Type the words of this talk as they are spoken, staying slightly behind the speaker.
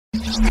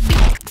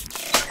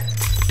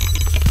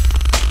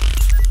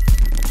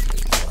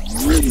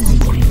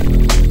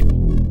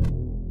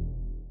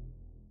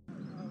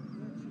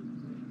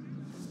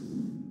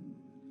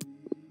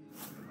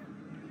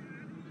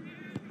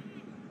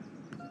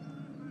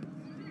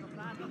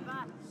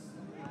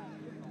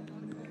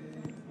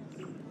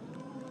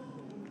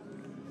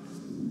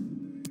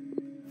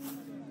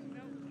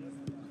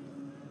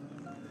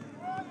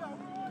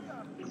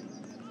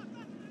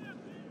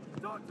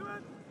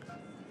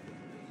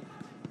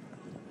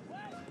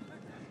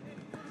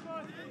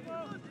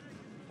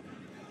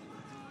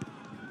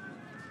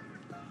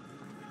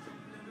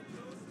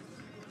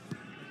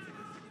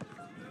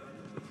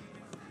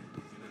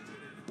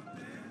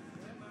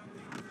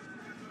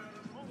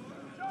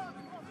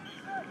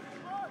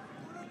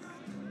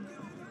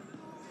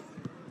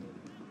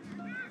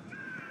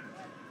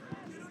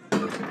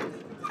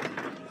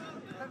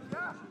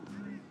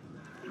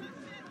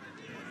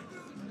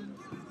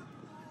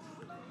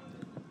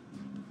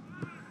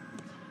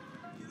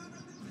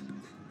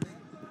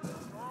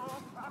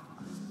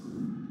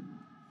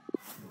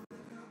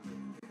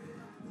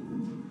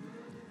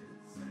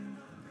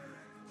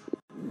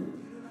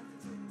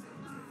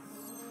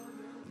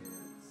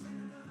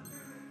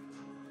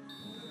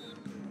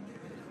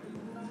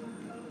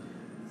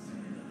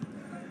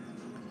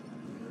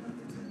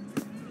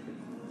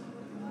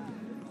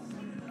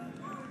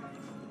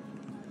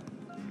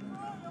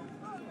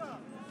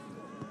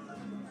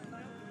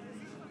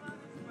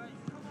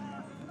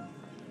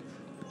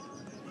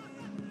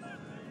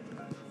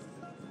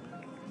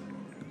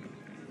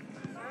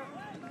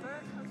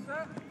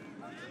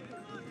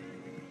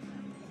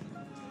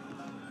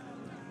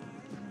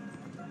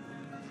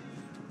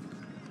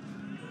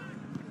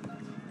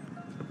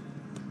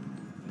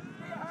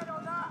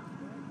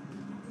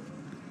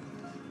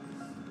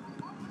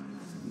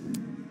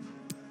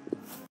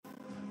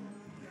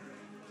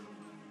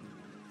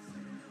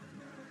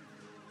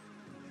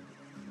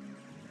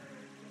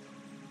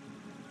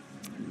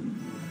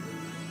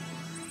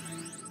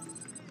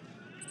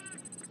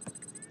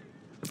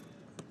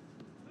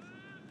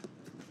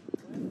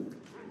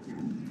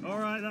All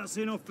right, that's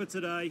enough for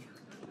today.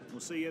 We'll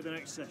see you at the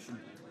next session.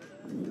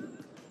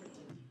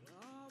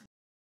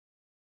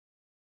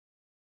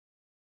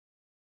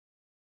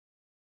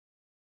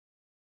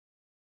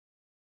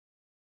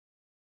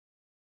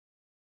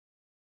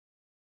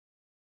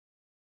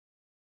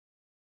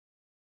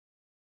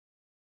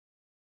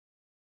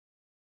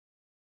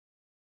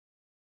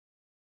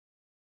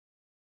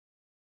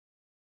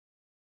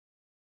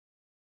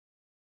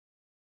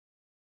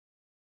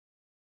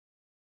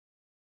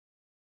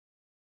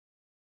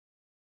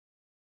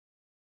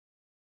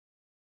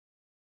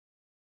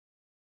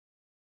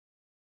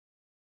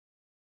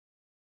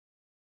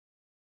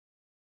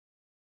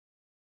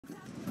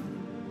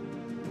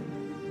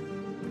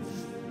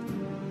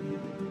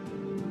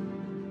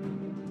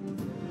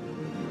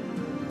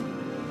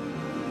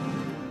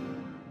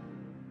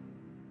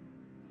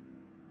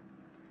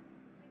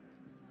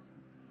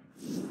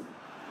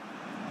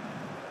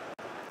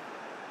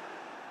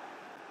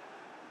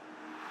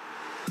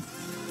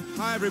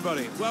 Hi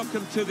everybody,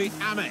 welcome to the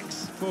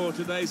Amex for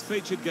today's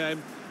featured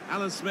game.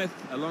 Alan Smith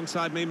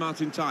alongside me,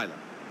 Martin Tyler.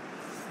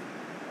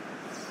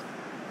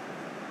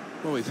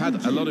 Well, we've had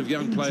a lot of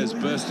young players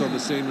burst on the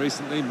scene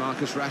recently.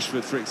 Marcus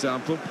Rashford, for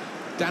example.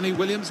 Danny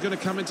Williams going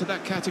to come into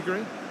that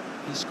category.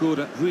 He scored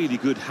a really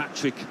good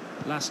hat-trick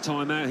last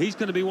time out. He's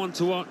going to be one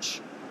to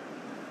watch.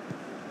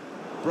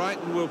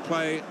 Brighton will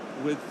play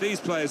with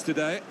these players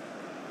today.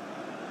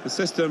 The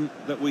system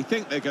that we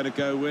think they're going to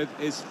go with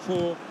is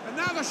for... And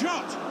now the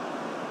shot!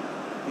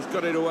 He's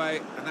got it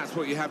away, and that's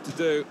what you have to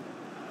do.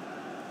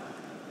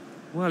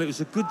 Well, it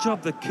was a good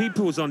job the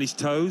keeper was on his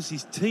toes.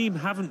 His team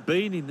haven't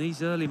been in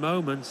these early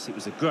moments. It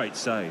was a great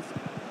save.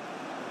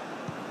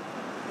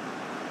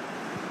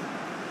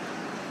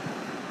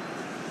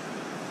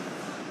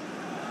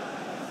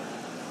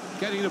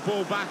 Getting the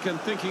ball back and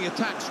thinking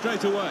attack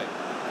straight away.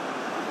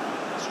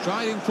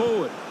 Striding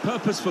forward,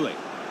 purposefully.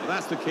 Well,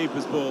 that's the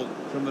keeper's ball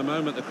from the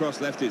moment the cross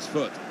left his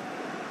foot.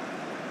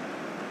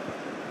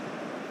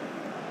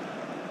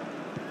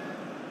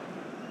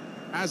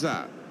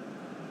 Hazard.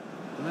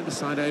 Neither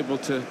side able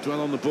to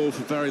dwell on the ball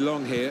for very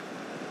long here.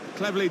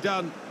 Cleverly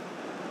done.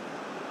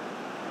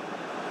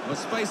 Well,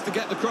 space to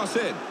get the cross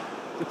in.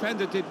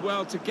 Defender did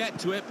well to get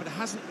to it, but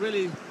hasn't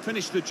really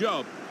finished the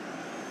job.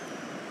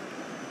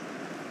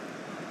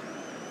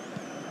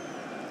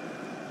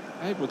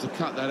 Able to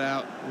cut that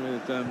out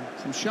with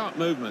some sharp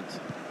movement.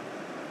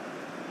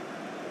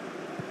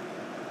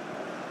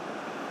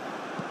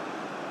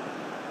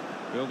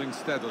 Building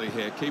steadily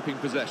here, keeping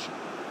possession.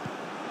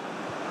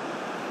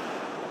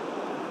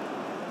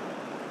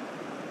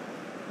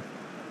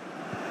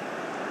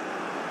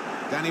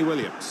 Danny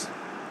Williams.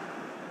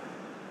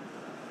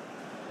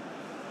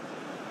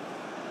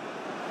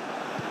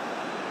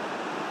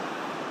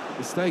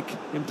 Mistake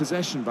in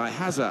possession by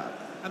Hazard.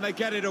 And they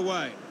get it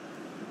away.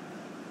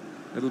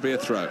 It'll be a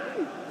throw.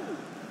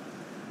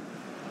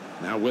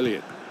 Now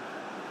Willian.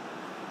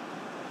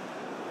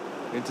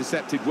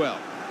 Intercepted well.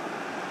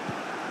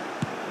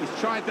 He's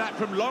tried that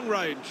from long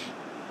range.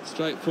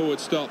 Straightforward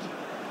stop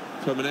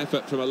from an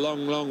effort from a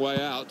long, long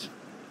way out.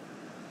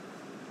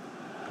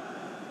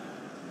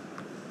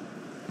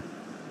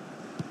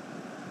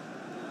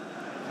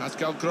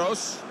 Pascal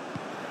Gross.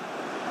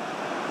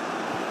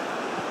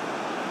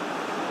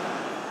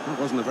 That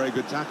wasn't a very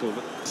good tackle,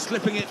 but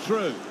slipping it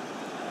through.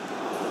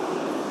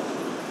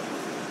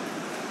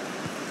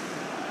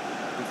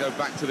 We go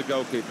back to the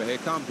goalkeeper here.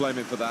 Can't blame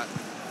him for that.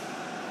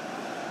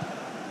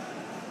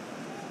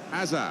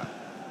 Hazard.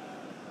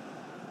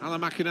 Alan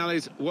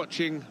McInally's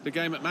watching the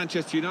game at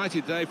Manchester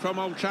United today from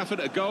Old Trafford.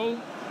 A goal.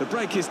 The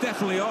break is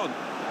definitely on.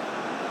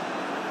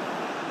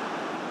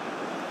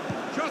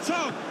 Shot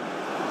on!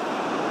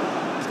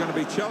 It's going to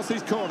be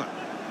Chelsea's corner.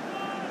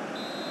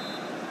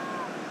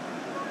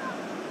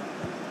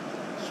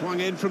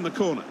 Swung in from the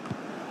corner.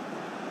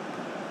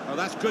 Oh,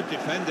 that's good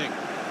defending.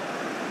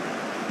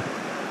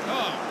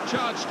 Oh,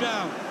 charged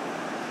down.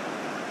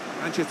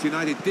 Manchester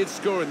United did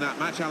score in that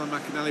match. Alan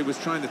McInally was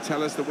trying to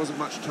tell us there wasn't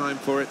much time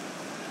for it.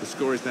 The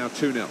score is now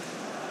 2-0.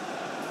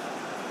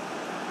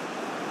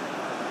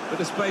 Bit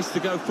of space to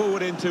go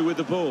forward into with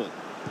the ball.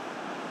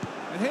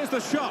 And here's the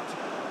shot.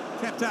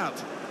 Kept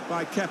out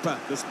by Kepa,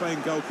 the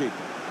Spain goalkeeper.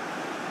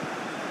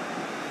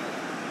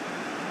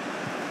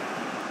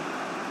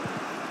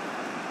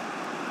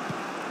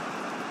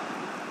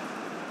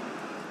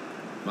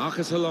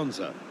 Marcus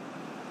Alonso.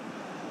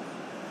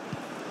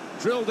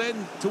 Drilled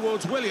in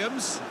towards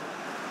Williams.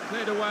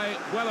 Cleared away,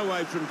 well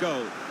away from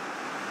goal.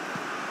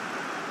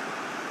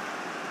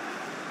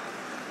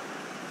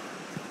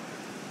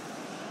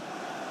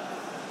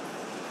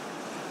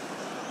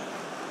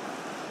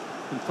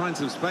 Can find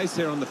some space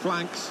here on the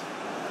flanks.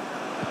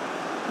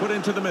 Put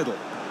into the middle.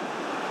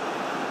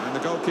 And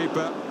the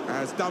goalkeeper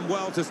has done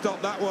well to stop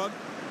that one.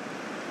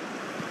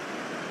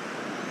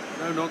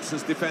 No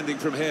nonsense defending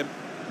from him.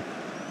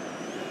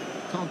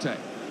 Conte.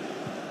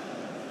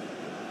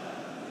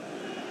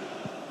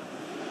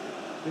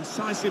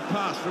 Incisive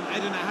pass from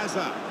Eden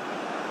Hazard.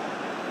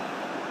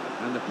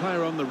 And the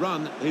player on the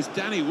run is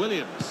Danny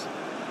Williams.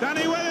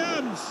 Danny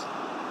Williams!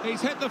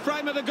 He's hit the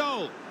frame of the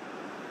goal.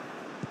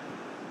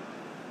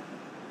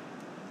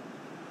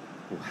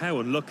 Well, how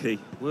unlucky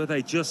were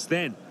they just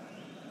then?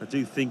 I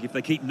do think if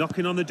they keep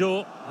knocking on the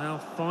door, they'll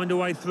find a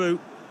way through.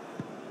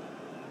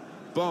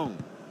 Bong.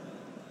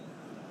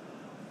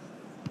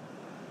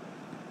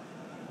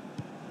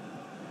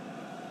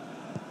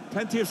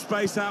 Plenty of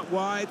space out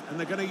wide, and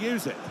they're going to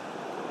use it.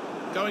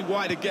 Going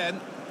wide again,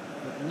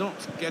 but not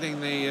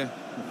getting the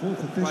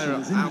player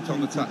out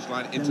on the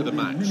touchline into the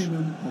match.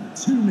 Minimum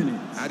of 2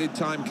 minutes. Added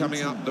time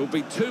coming up. There'll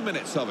be 2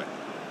 minutes of it.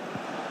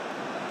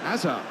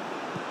 Hazard.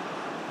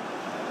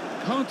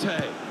 Conte.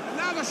 And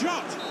now the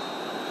shot.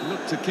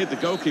 Look to kid the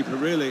goalkeeper,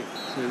 really,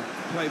 to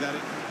play that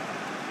in.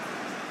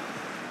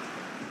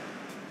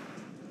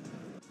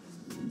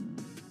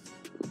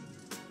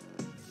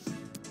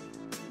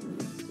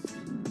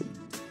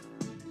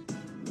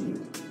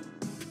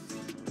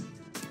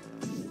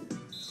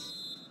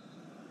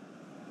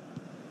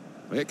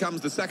 Here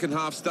comes the second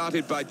half,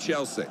 started by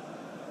Chelsea.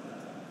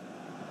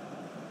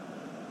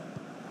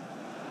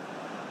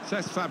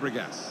 Cesc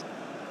Fabregas.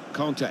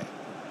 Conte.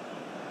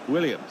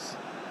 Williams.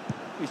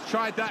 He's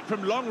tried that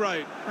from long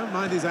range. Don't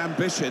mind his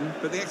ambition,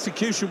 but the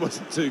execution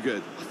wasn't too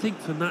good. I think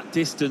from that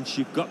distance,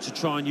 you've got to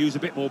try and use a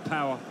bit more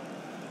power.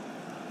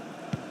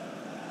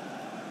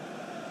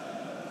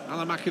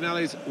 Alan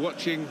McInally's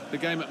watching the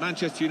game at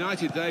Manchester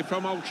United today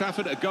from Old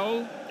Trafford. A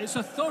goal. It's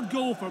a third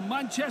goal for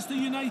Manchester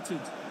United.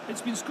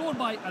 It's been scored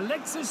by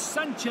Alexis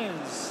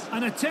Sanchez.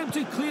 An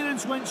attempted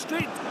clearance went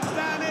straight.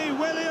 Danny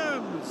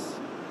Williams!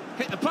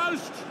 Hit the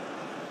post!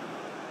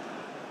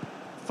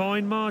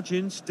 Fine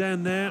margins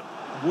down there.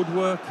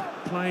 Woodwork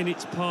playing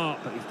its part,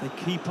 but if they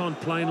keep on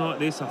playing like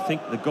this, I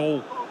think the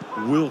goal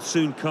will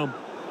soon come.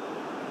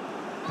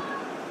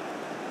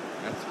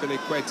 That's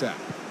Filiqueta.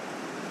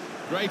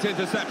 Great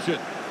interception.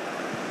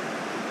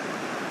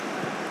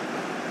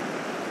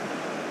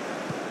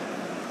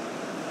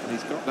 And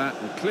he's got that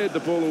and cleared the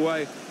ball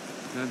away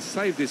and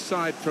saved his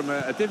side from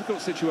a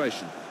difficult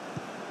situation.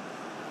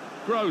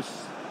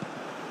 Gross.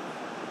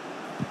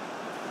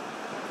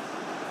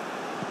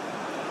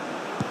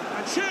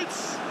 And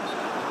shoots!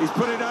 He's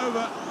put it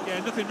over.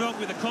 Yeah, nothing wrong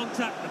with the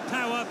contact, the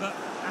power, but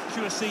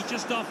accuracy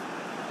just off.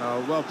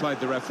 Oh, well played,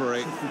 the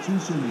referee.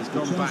 He's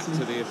gone back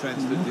to the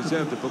offence that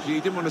deserved the booking.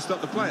 He didn't want to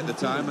stop the play at the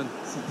time, and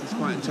he's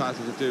quite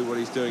entitled to do what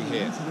he's doing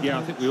here. Yeah,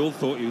 I think we all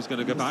thought he was going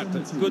to go back,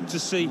 but good to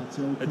see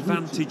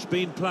advantage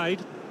being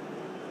played.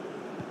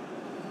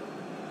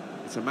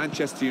 It's a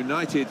Manchester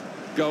United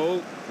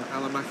goal that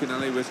Alan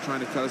McInally was trying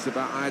to tell us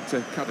about. I had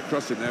to cut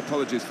across him there.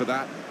 Apologies for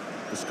that.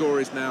 The score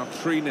is now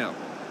 3-0.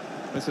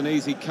 That's an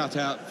easy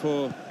cutout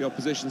for the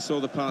opposition. Saw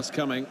the pass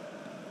coming.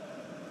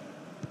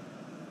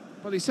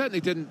 Well, he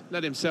certainly didn't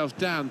let himself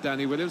down,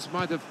 Danny Williams.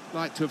 Might have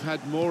liked to have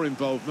had more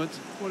involvement.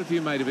 What have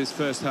you made of his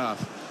first half?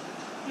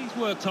 He's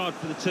worked hard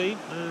for the team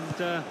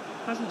and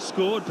hasn't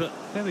scored, but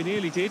very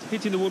nearly did,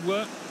 hitting the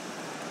woodwork.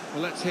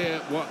 Well, let's hear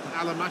what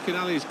Alan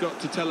McInally's got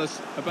to tell us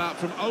about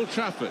from Old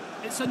Trafford.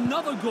 It's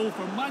another goal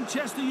for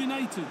Manchester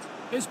United.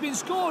 It's been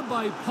scored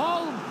by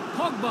Paul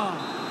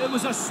Pogba. It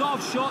was a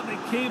soft shot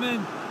that came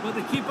in, but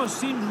the keeper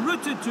seemed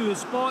rooted to his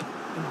spot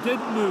and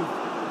didn't move.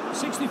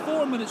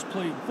 64 minutes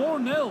played,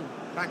 4-0.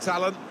 Thanks,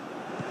 Alan.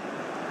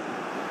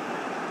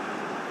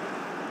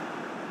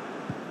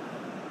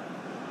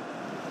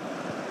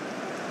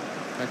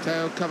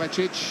 Mateo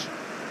Kovacic.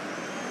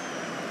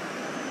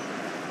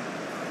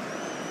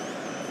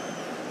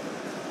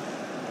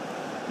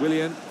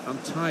 Willian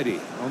untidy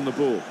on the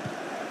ball.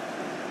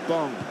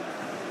 Bong.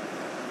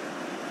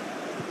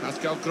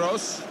 Pascal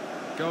Gross.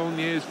 Goal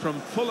news from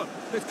Fulham.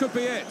 This could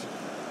be it.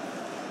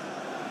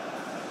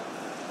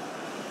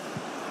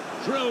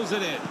 Drills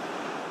it in.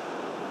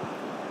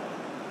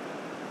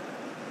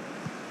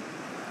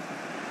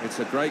 It's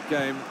a great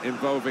game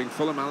involving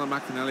Fulham. Alan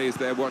McInally is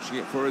there watching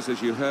it for us,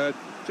 as you heard.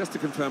 Just to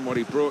confirm what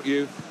he brought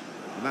you.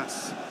 And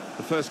that's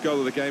the first goal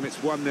of the game. It's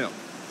 1-0.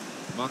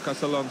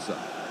 Marcos Alonso.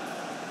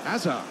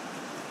 Hazard.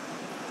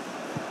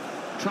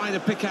 Trying to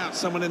pick out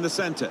someone in the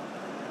centre.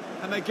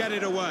 And they get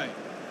it away.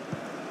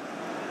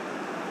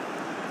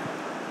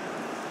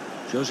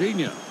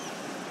 Jorginho.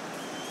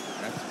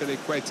 That's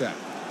Filiqueta.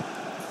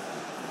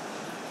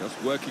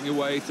 Just working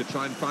away to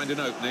try and find an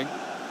opening.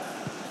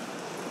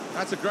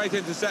 That's a great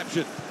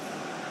interception.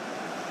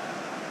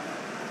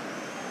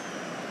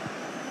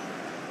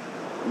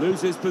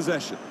 Loses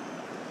possession.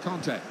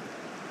 Conte.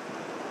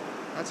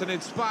 That's an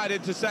inspired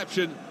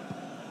interception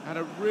at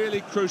a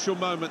really crucial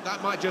moment.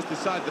 That might just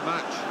decide the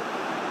match.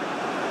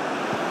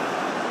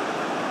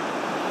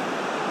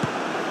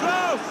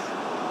 Close!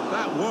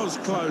 That was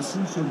close.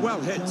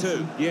 Well hit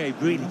too. Yeah, he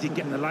really did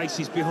get the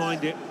laces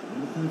behind it.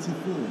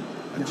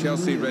 And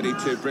Chelsea ready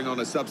to bring on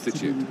a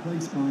substitute.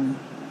 Replaced by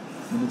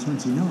number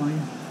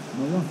 29,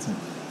 Morata.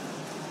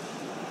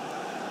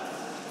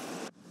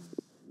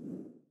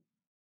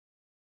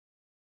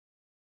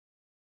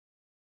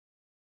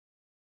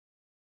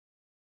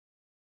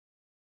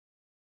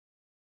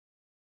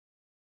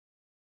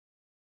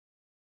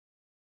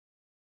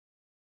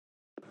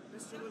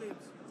 Mr.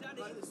 Williams,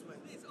 right this way.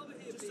 It's over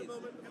here, just a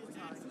moment.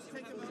 Just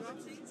take him around.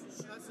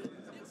 That's it.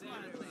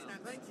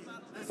 Thank you.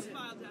 That's it.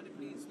 Smile, Daddy,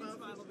 please.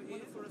 Smile over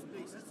here for us,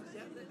 please. That's it.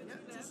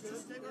 Yeah, just good.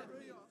 Stay right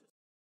where you are.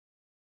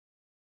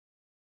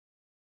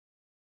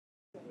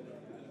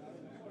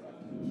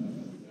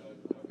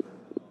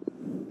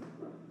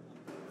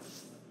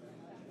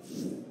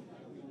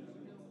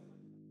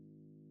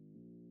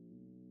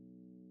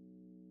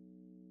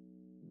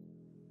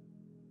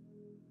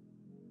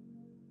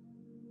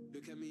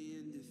 Look at me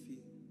in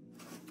defeat.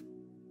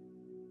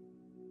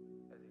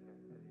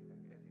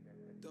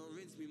 Don't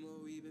rinse me more,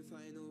 we've been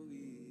fighting all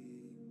week.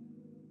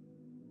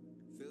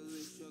 Filled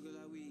with struggle,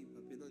 I weep.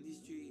 I've been on these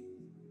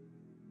streets,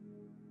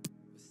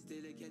 but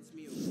still against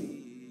me, you're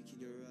weak in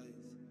your eyes.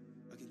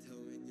 I can tell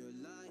when you're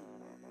lying.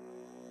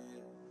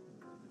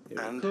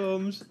 Here it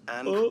comes.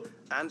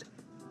 And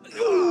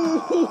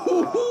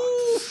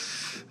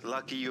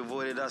lucky you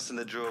avoided us in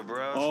the draw,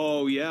 bro.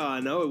 Oh, yeah, I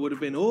know. It would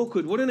have been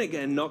awkward, wouldn't it,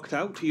 getting knocked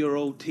out to your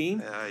old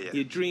team? Yeah.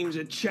 Your dreams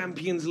of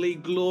Champions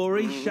League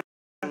glory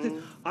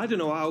shattered. I don't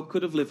know how I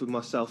could have lived with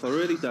myself. I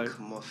really don't.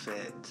 Come off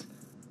it.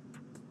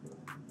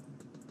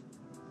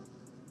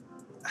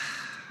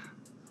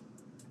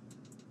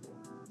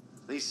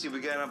 At least you were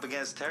going up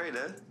against Terry,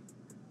 then.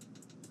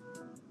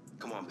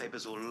 Come on,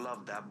 Papers will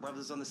love that.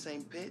 Brothers on the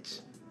same pitch.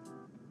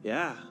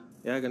 Yeah,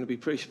 going to be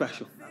pretty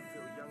special.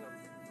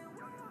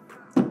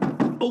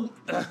 Oh,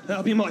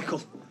 that'll be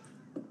Michael.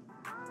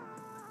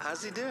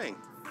 How's he doing?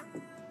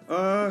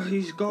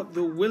 He's got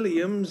the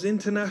Williams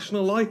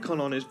international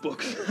icon on his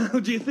books. How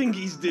do you think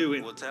he's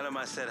doing? Well, tell him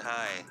I said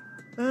hi.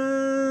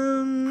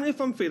 If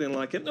I'm feeling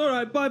like it. All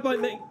right, bye,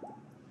 mate.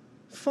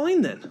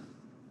 Fine, then.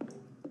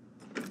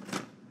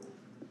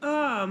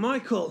 Ah,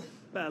 Michael.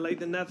 Better late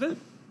than never.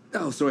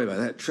 Oh, sorry about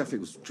that. Traffic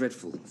was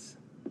dreadful.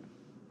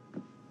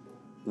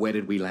 Where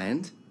did we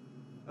land?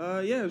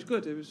 Yeah, it was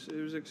good. It was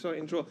an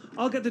exciting draw.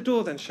 I'll get the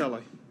door then, shall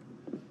I?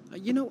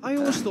 You know, I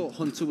always thought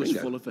Hunter was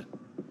full of it.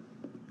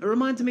 It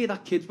reminded me of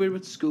that kid we were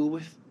at school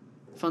with.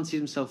 Fancied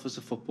himself as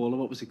a footballer.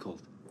 What was he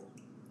called?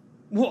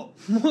 What?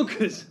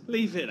 Muggers?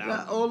 Leave it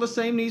out. All the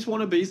same, these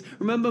wannabes.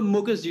 Remember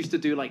Muggers used to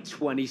do like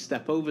 20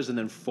 stepovers and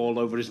then fall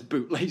over his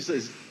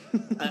bootlaces?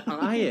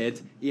 I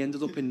heard he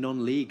ended up in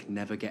non-league,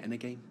 never getting a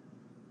game.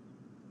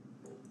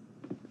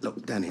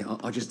 Look, Danny,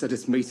 I just had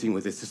this meeting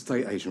with this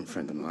estate agent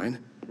friend of mine.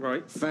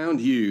 Right.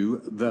 Found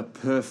you the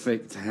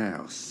perfect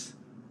house.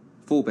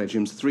 4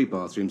 bedrooms, 3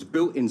 bathrooms,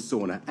 built-in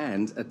sauna,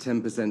 and a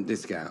 10%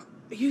 discount.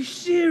 Are you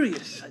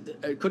serious?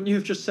 Couldn't you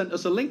have just sent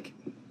us a link?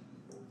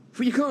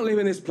 Well, you can't live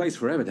in this place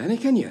forever, Danny,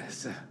 can you?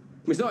 It's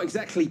not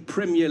exactly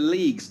Premier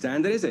League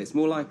standard, is it? It's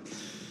more like,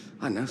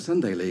 I don't know,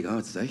 Sunday League,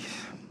 I'd say.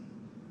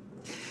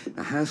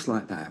 A house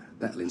like that,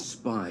 that'll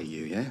inspire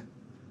you, yeah?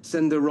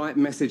 Send the right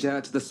message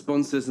out to the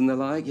sponsors and the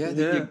like, yeah?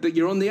 That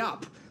you're on the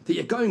up, that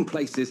you're going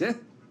places, yeah?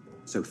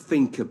 So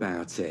think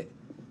about it.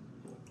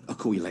 I'll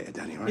call you later,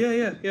 Danny, right?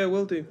 Yeah,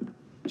 will do.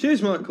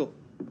 Cheers, Michael.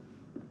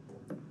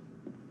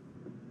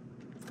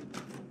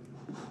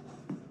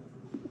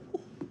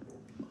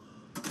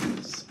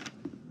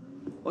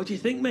 What do you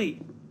think,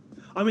 mate?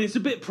 I mean, it's a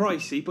bit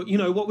pricey, but you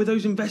know, what with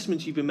those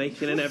investments you've been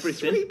making and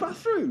everything. 3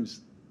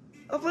 bathrooms?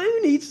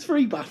 Who needs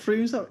 3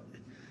 bathrooms?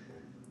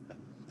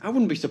 I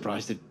wouldn't be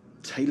surprised if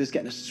Taylor's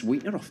getting a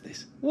sweetener off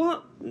this.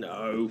 What?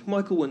 No,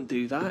 Michael wouldn't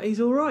do that.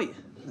 He's all right.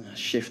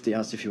 Shifty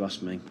as, if you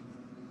ask me.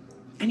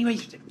 Anyway,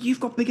 you've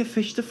got bigger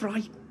fish to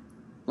fry.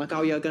 Like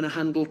how you're going to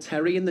handle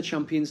Terry in the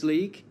Champions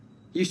League.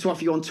 Used to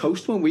have you on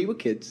toast when we were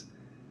kids.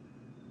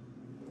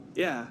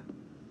 Yeah.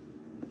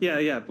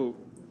 Yeah, but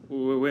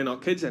we're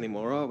not kids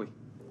anymore, are we?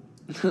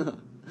 Hey,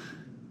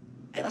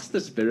 that's the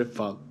spirit,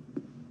 pal.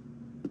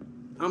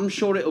 I'm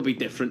sure it'll be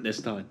different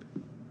this time.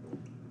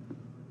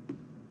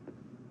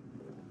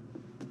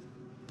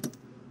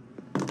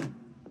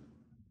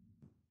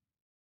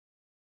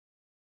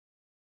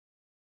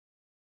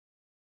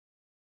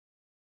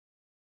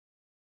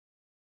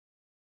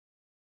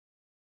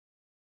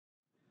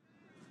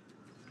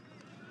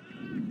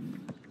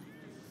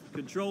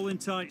 Controlling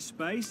tight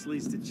space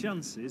leads to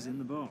chances in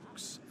the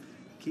box.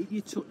 Keep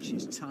your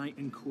touches tight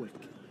and quick.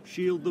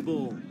 Shield the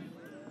ball.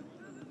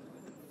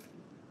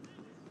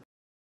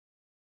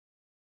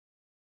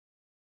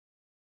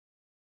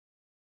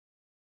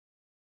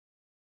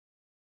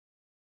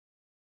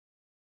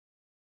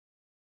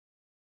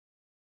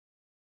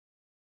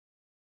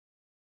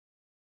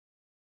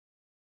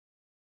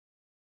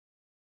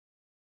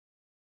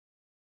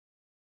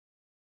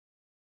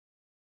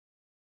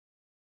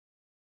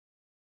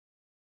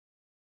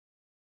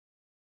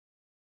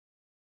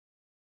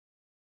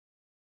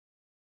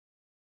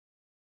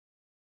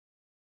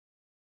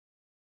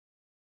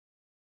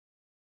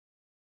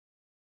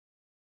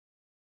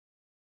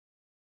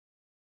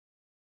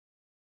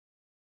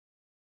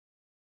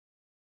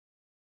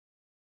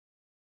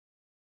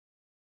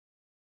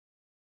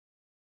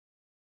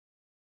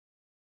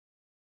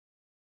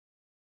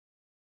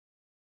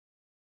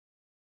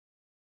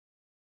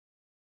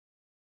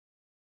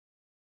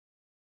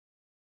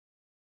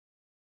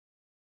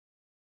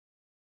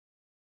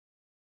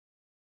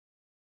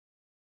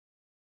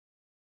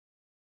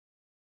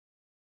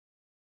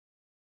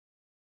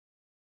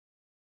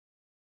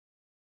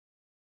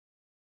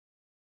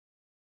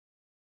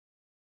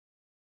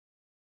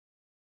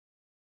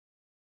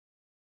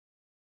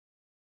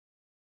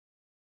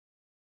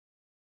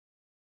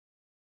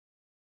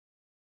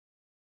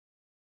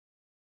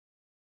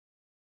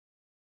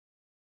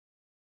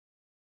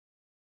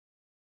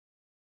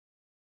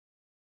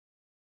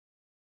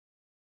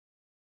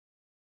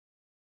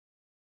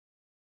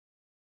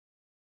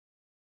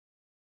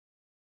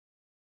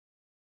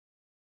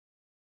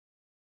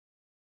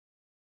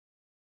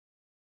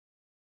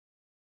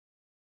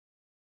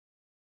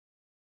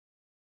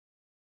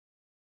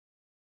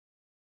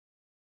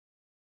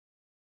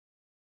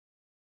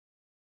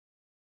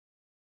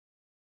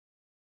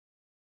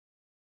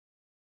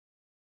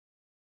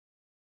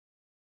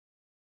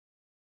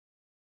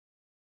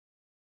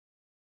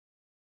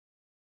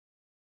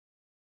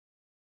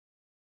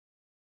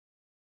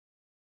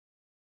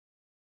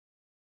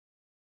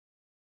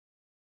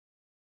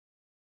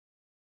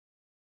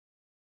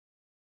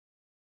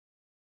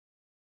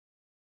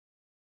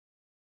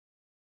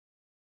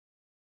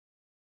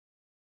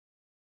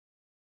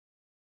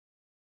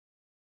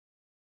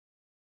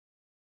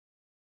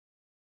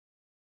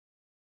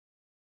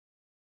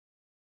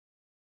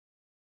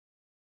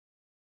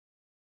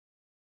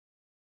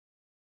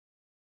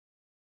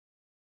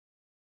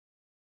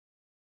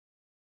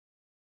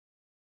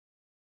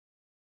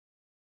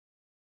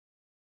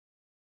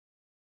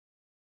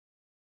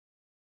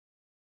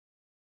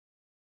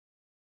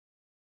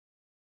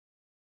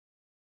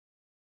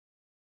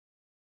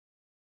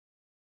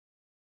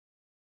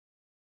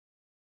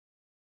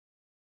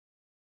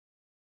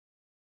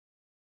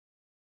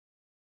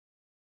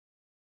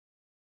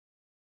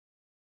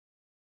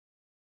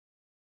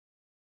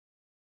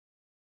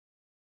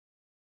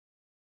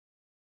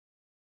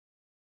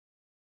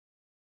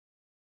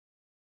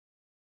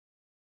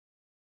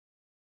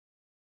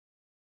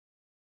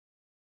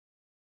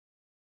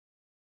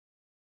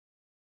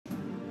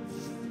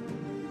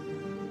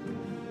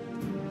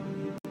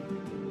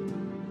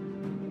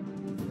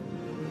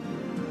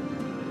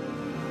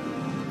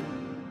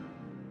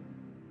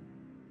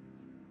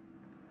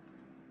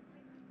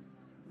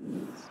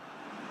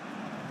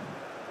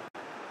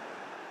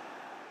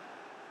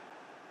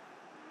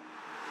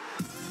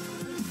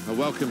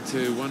 Welcome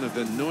to one of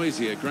the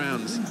noisier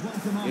grounds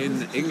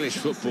in English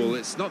football.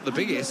 It's not the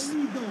biggest,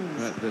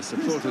 but the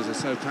supporters are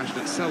so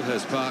passionate.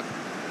 Selhurst Park,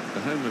 the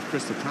home of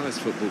Crystal Palace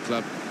Football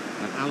Club.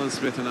 And Alan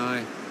Smith and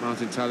I,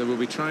 Martin Tyler, will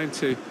be trying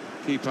to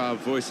keep our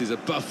voices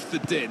above the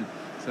din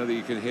so that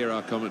you can hear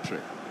our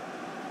commentary.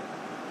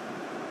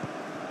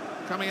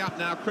 Coming up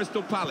now,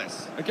 Crystal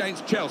Palace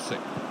against Chelsea.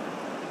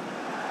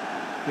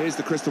 Here's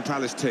the Crystal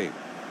Palace team.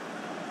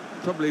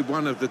 Probably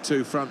one of the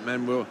two front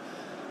men will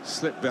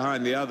slip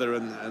behind the other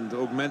and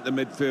augment the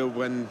midfield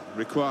when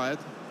required.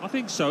 I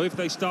think so. If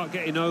they start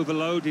getting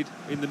overloaded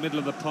in the middle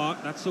of the park,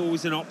 that's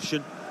always an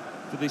option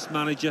for this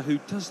manager, who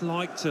does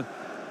like to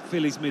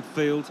fill his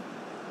midfield.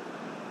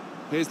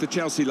 Here's the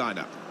Chelsea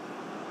lineup.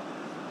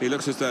 He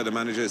looks as though the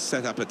manager has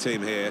set up a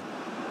team here.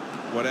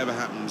 Whatever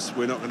happens,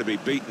 we're not going to be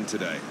beaten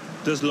today.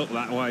 Does look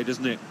that way,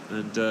 doesn't it?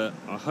 And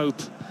I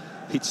hope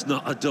it's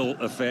not a dull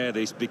affair,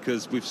 this,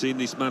 because we've seen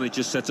this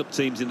manager set up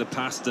teams in the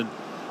past and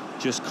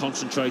just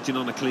concentrating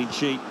on a clean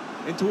sheet.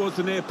 In towards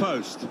the near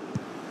post.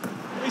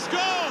 He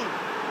scored!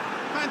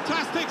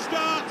 Fantastic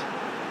start.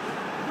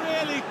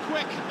 Really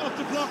quick off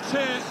the blocks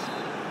here.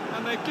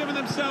 And they've given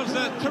themselves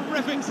a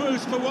terrific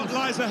boost for what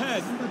lies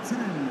ahead.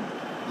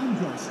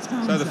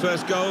 So the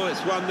first goal, it's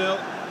 1-0.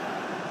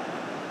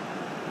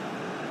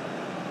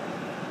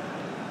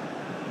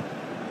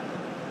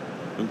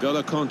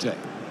 N'Golo Kanté.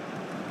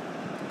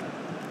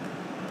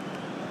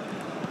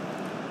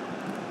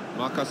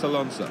 Marcos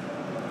Alonso.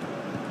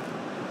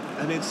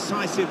 An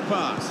incisive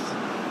pass.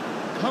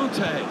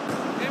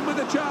 Kanté in with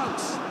a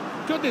chance.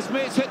 Goodness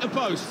me, it's hit the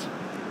post.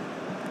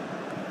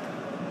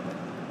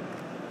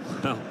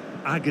 Well,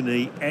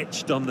 agony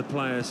etched on the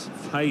player's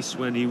face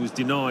when he was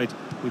denied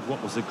with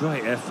what was a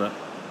great effort.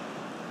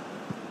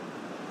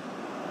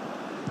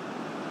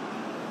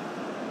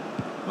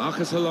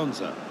 Marcos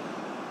Alonso.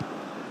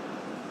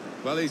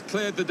 Well, he's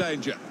cleared the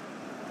danger.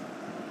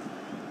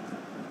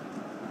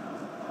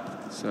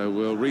 So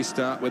we'll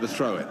restart with a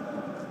throw-in.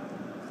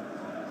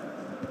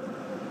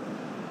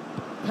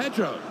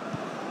 Pedro.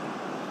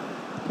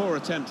 Poor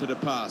attempt at a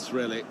pass,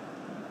 really.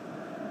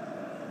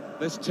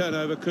 This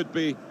turnover could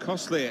be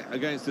costly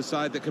against a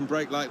side that can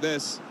break like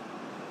this.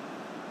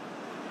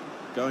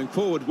 Going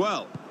forward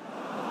well.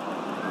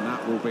 And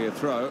that will be a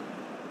throw.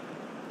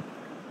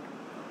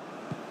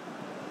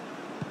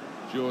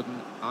 Jordan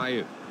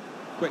Ayew.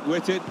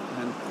 Quick-witted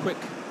and quick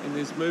in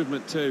his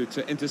movement too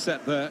to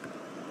intercept there.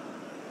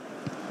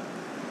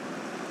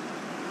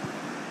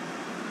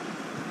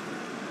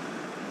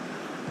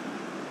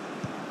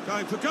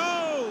 Going for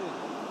goal!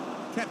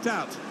 Kept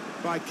out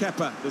by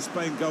Kepa, the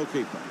Spain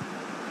goalkeeper.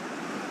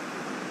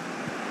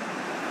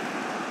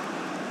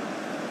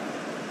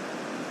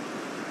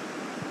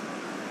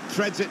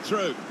 Threads it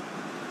through.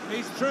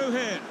 He's through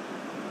here.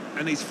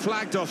 And he's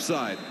flagged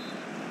offside.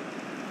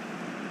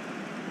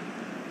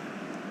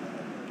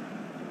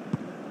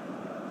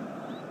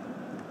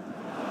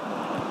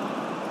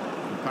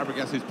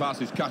 Fabregas's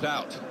pass is cut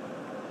out.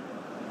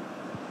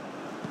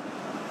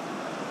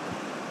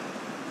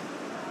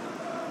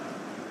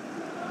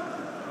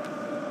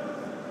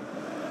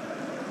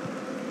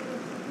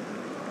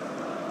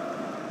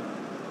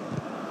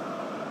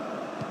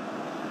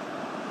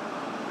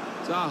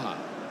 Zaha.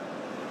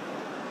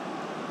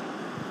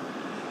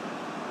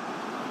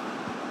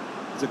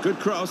 It's a good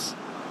cross.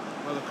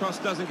 Well, the cross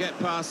doesn't get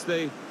past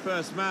the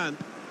first man.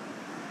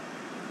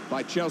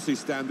 By Chelsea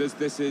standards,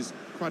 this is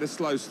quite a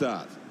slow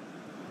start.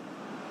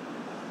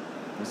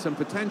 There's some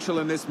potential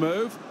in this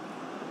move.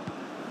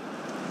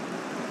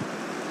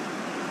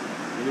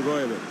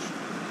 Milivojevic.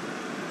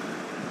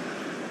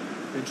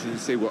 Interesting to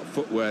see what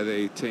footwear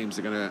the teams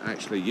are going to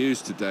actually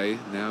use today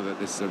now that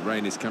this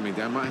rain is coming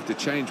down. Might have to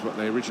change what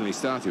they originally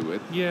started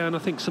with. Yeah, and I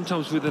think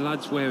sometimes with the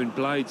lads wearing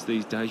blades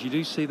these days, you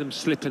do see them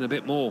slipping a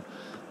bit more.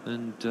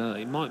 And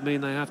it might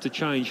mean they have to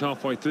change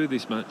halfway through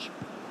this match.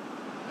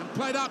 And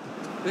played up.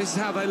 This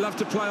is how they love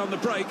to play on the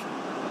break.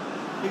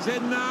 He's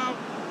in now.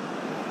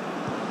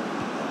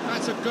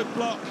 That's a good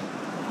block.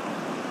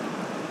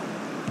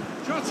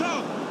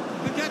 Giotto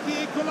to get the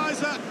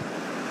equaliser.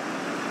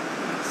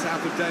 That's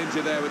out of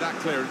danger there with that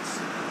clearance.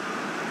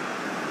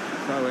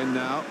 Throw in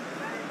now.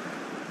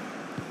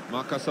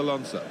 Marcos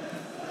Alonso.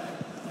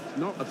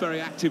 Not a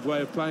very active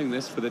way of playing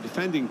this for the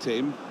defending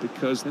team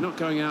because they're not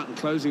going out and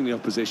closing the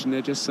opposition.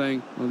 They're just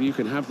saying, well, you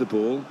can have the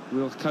ball,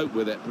 we'll cope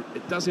with it. But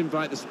it does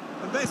invite this.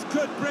 And this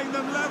could bring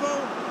them level.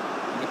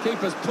 And the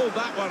keeper's pulled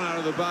that one out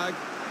of the bag.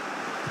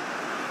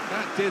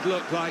 That did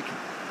look like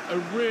a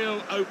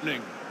real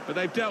opening, but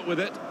they've dealt with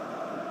it.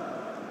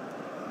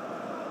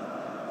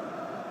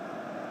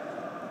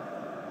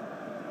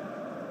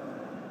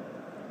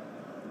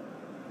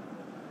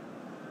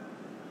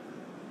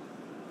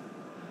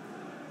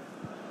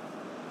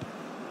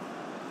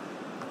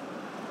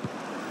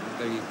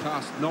 The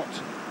pass not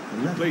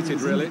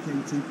completed, really.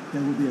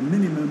 There will be a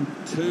minimum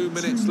 2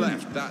 minutes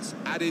left. That's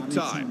added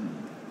time.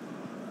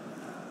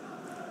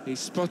 He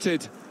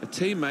spotted a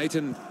teammate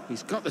and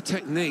he's got the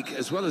technique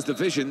as well as the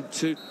vision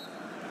to...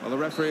 Well, the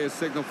referee has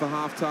signalled for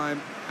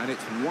half-time and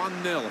it's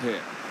 1-0 here.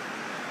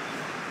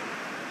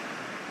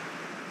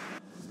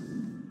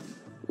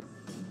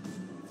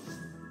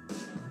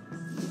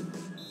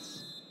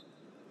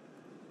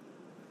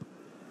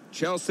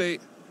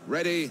 Chelsea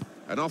ready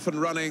and off and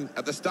running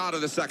at the start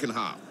of the second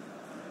half.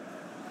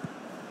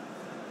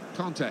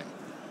 Kanté.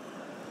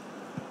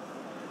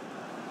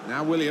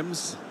 Now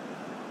Williams.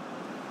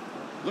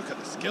 Look at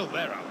the skill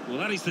there, Alan. Well,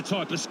 that is the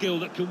type of skill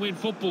that can win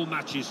football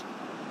matches.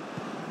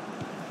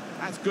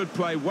 That's good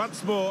play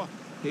once more.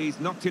 He's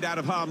knocked it out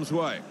of harm's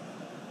way.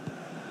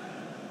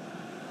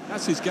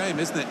 That's his game,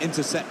 isn't it?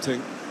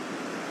 Intercepting.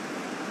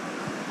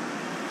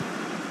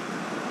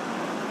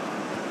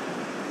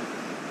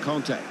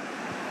 Kanté.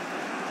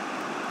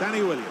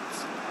 Danny Williams.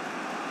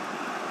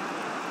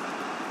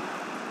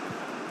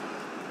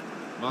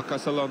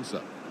 Marcos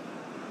Alonso.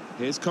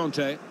 Here's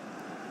Conte.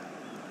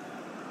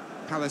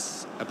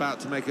 Palace about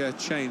to make a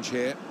change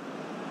here.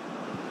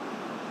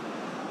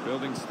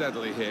 Building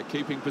steadily here,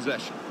 keeping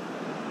possession.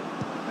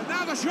 And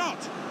now the shot!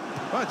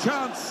 A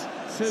chance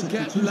to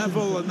get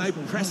level, and they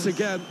press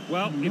again.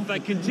 Well, if they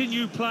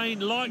continue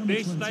playing like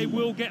this, they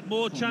will get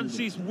more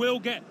chances, will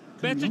get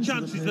better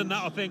chances than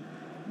that, I think.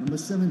 Number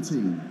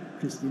 17,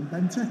 Christian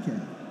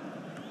Benteke.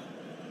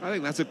 I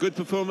think that's a good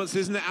performance,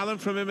 isn't it, Alan,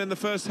 from him in the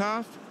first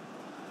half?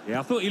 Yeah,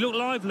 I thought he looked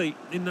lively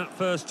in that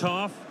first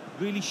half.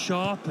 Really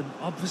sharp, and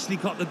obviously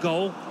got the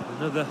goal.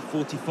 Another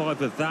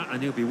 45 of that,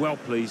 and he'll be well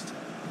pleased.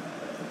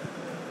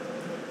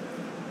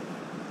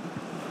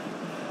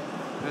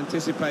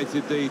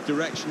 Anticipated the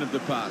direction of the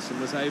pass and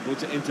was able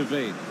to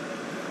intervene.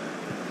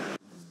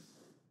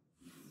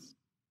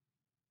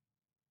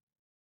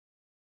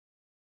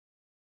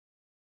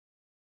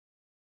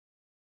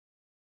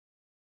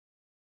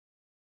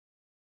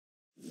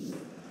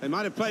 They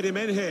might have played him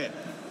in here.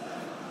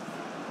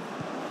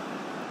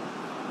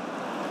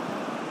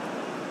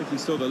 I think he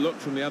saw the look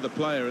from the other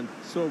player and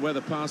saw where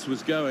the pass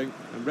was going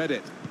and read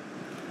it.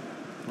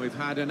 We've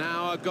had an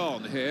hour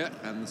gone here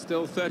and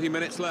still 30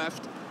 minutes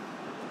left.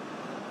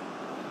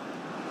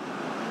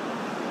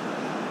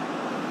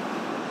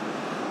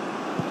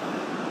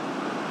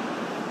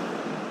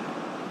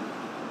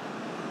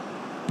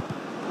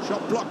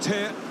 Shot blocked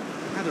here.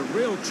 Had a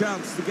real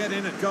chance to get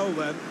in at goal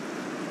then.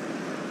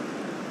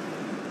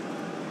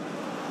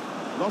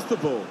 Lost the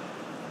ball.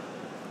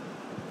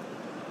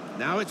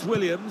 Now it's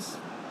Williams.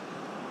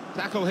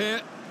 Tackle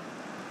here.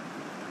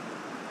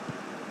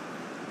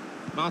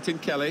 Martin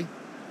Kelly.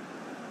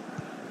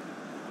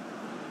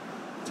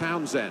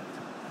 Townsend.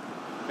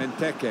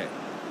 Benteke.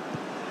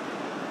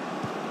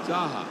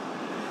 Zaha.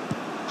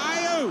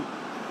 Ayew!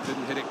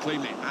 Didn't hit it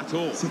cleanly at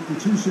all.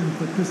 Substitution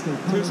for Crystal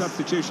Palace. Two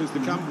substitutions to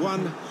come,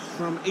 one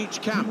from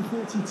each camp.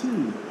 Number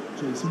 42,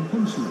 Jason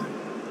Punchley,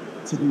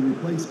 to be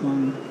replaced by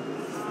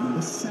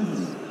number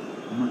 7,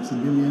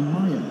 Maximilian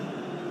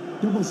Meyer.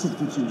 Double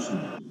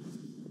substitution.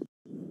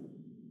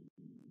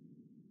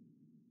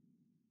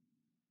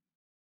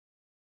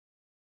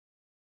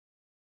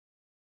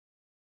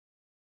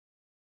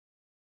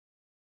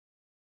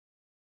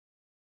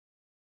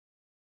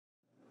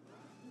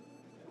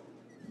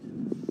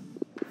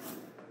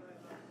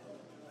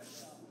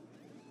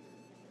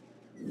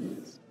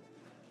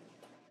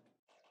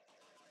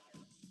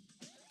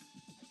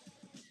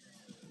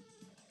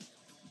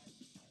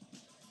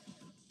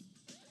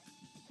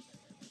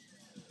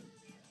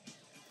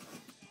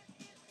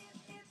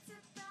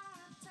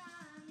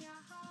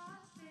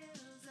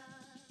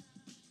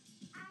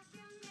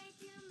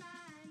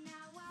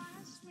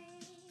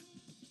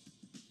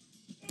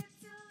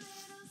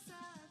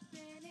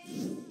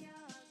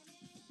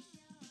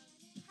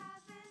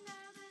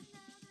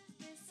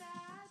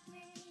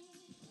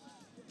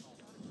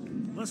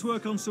 Let's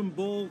work on some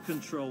ball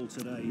control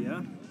today,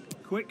 yeah?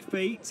 Quick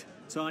feet,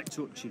 tight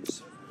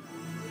touches.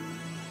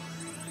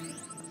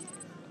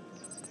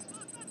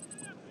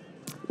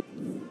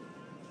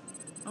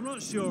 I'm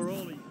not sure,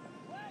 Ollie.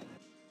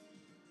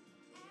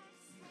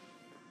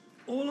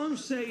 All I'm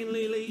saying,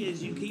 Lily,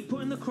 is you keep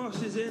putting the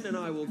crosses in and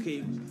I will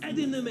keep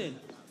heading them in,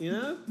 you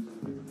know?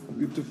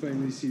 Good to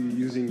finally see you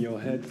using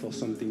your head for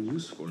something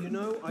useful. You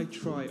know, I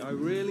try, I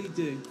really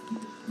do.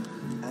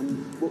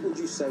 And what would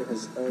you say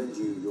has earned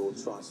you your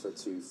transfer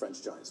to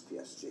French giants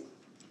PSG?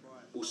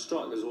 Well,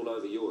 strikers all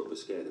over Europe are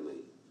scared of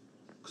me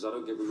because I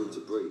don't give them room to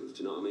breathe.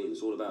 Do you know what I mean?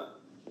 It's all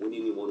about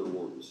winning your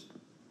one-on-ones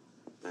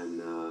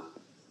and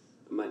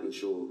making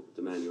sure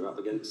the man you're up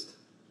against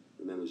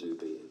remembers who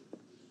beat him.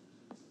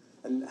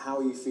 And how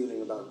are you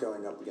feeling about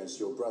going up against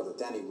your brother,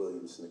 Danny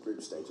Williams, in the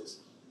group stages?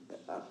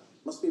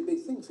 Must be a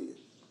big thing for you.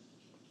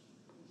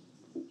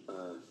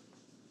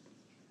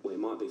 Well, it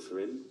might be for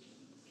him.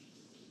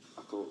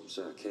 I can't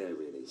say I care,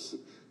 really.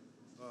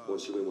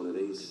 Once you win one of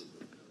these,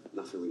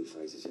 nothing really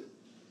phases you.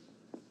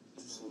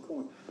 Interesting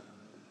point.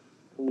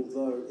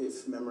 Although,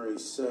 if memory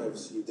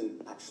serves, you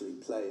didn't actually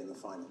play in the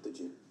final, did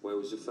you? Well, it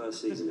was the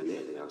first season in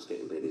Italy I was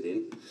getting bedded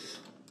in.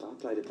 But I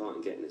played a part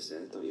in getting us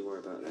there. Don't you worry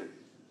about that.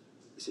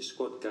 It's a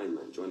squad game,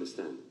 man. Do you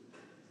understand?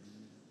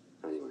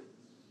 Anyway,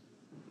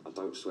 I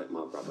don't sweat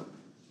my brother.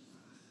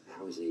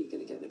 How is he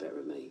going to get the better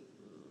of me?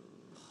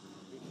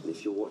 And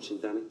if you're watching,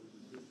 Danny,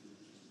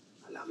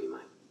 I love you,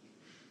 mate.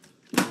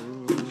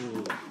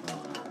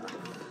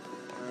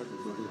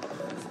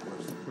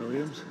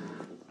 Williams.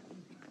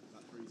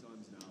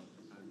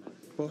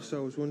 Boss, I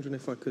was wondering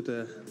if I could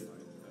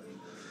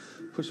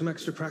put some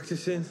extra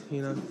practice in,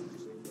 you know,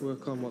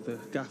 work on what the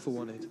gaffer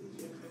wanted.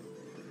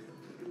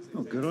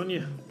 Oh, good on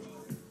you.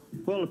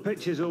 Well, the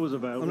pitch is always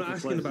about... I'm not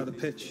asking about the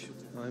pitch.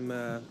 I'm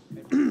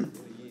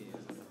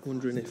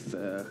wondering if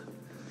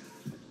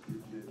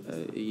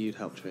you'd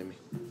help train me.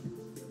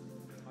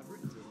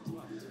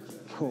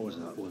 What was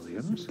that,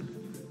 Williams?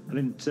 I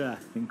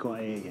didn't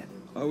quite hear you.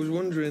 I was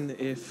wondering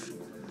if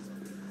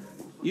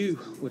you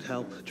would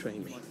help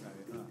train me.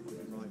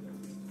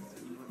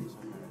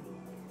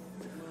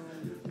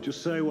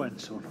 Just say when,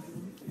 son.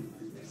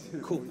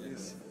 Cool.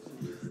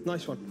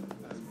 Nice one.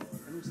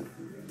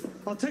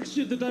 I'll text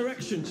you the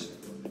directions.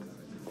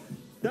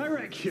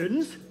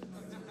 Directions?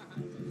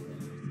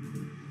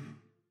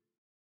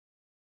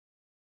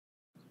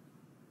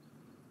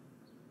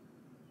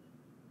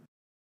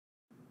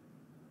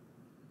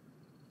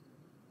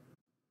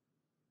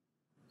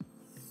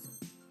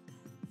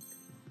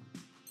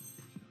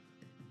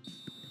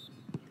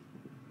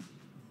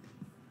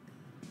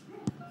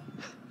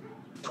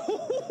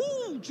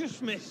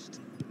 Just missed.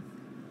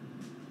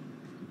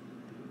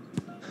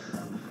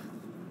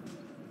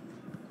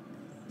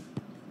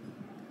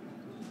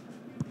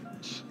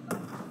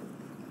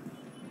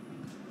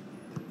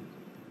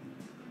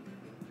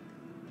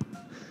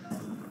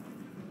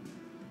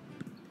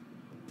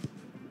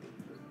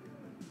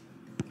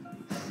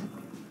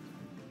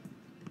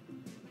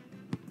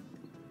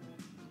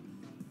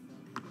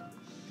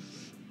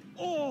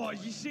 Oh,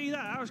 you see that?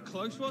 That was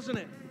close, wasn't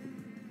it?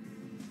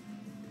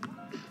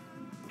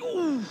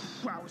 Ooh,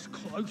 that was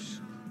close.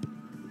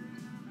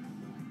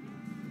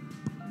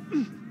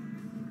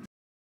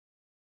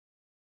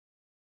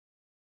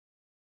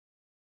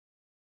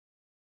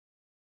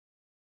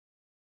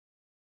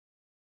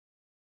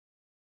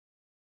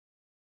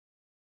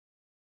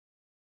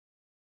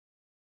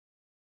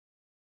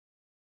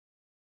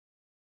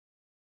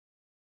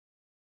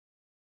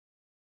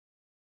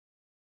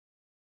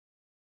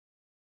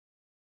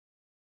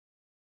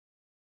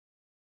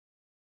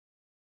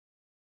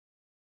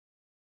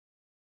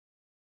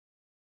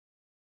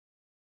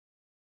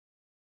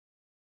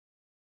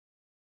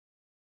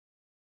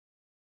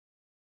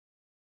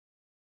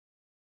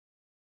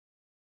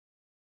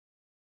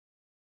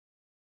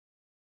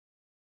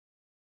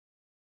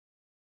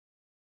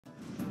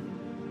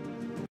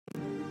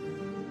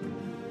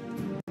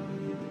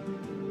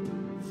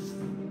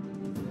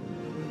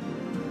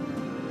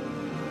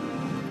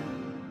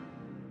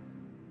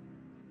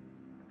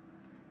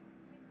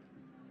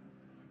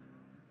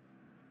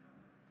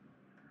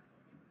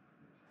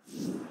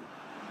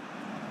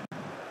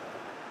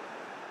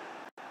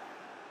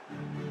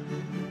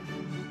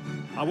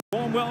 A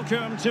warm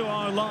welcome to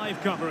our live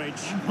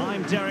coverage.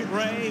 I'm Derek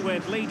Ray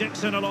with Lee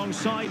Dixon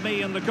alongside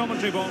me in the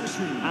commentary box,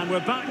 and we're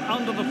back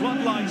under the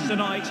floodlights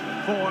tonight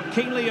for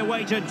keenly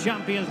awaited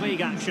Champions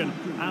League action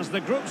as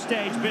the group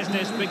stage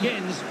business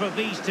begins for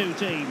these two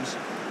teams.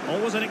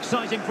 Always an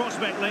exciting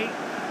prospect, Lee.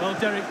 Well,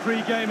 Derek,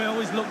 pre-game I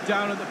always look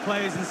down at the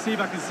players and see if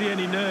I can see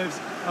any nerves.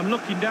 I'm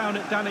looking down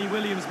at Danny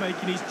Williams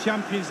making his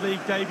Champions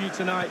League debut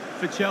tonight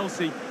for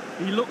Chelsea.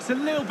 He looks a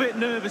little bit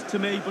nervous to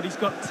me, but he's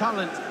got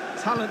talent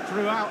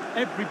throughout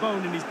every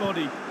bone in his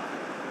body.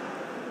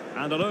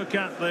 And a look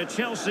at the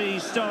Chelsea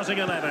starting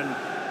 11.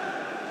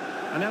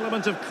 An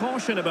element of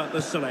caution about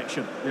this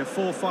selection. Yeah,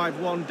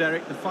 4-5-1,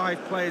 Derek. The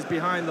 5 players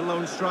behind the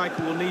lone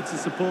striker will need to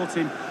support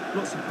him.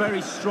 Looks a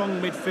very strong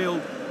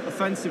midfield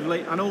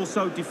offensively and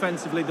also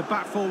defensively. The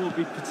back four will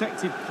be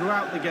protected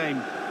throughout the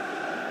game.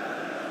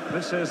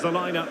 This is the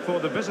lineup for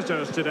the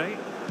visitors today.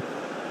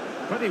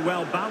 Pretty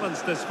well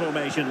balanced, this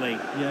formation, Lee.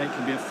 Yeah, it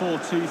can be a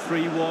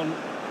 4-2-3-1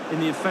 in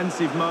the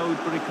offensive mode,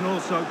 but it can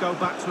also go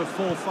back to a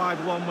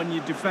 4-5-1 when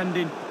you're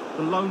defending.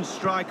 The lone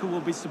striker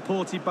will be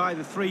supported by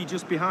the 3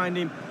 just behind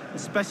him,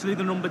 especially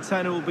the number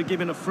 10 who will be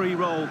given a free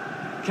roll.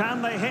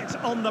 Can they hit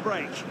on the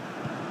break?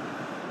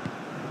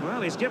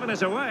 Well, he's given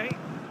it away.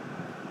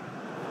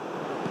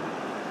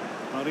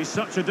 Well, he's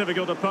such a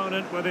difficult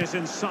opponent with his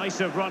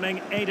incisive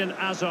running, Eden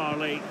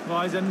Hazard.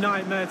 Well, he's a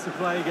nightmare to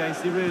play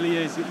against, he really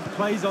is. He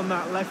plays on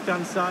that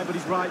left-hand side, but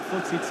he's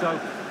right-footed, so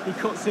he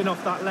cuts in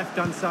off that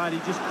left-hand side, he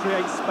just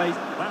creates space.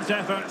 That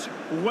effort,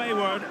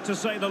 wayward to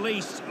say the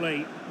least,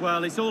 Lee.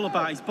 Well, it's all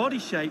about his body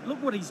shape.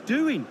 Look what he's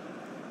doing.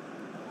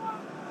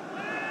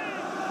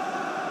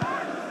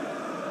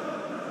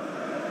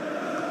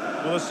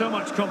 Well, there's so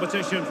much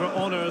competition for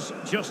honours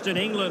just in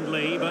England,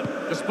 Lee, but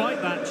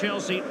despite that,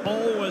 Chelsea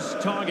always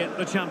target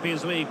the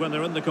Champions League when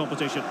they're in the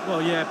competition.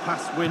 Well, yeah,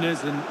 past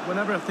winners, and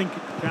whenever I think...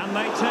 Can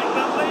they take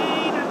the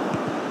lead?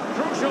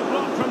 Crucial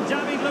block from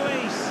David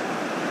Luiz.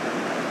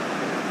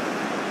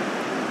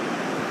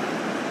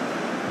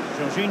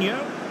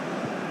 Jorginho.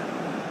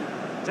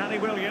 Danny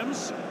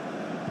Williams.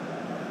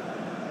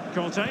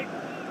 Conte.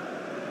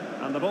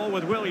 And the ball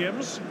with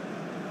Williams.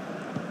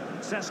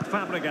 Cesc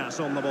Fabregas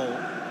on the ball.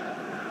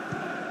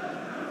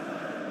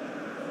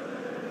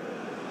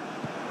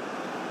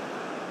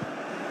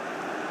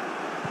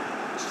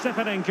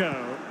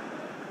 Stepanenko.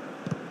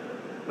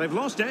 They've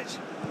lost it.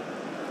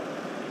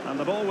 And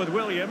the ball with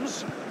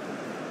Williams.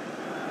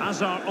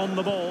 Hazard on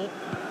the ball.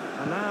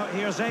 And now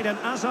here's Eden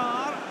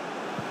Hazard.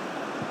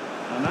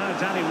 And now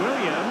Danny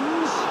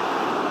Williams.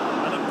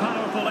 And a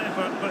powerful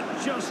effort,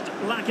 but just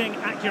lacking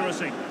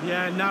accuracy.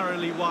 Yeah,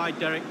 narrowly wide,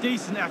 Derek.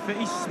 Decent effort,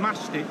 he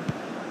smashed it.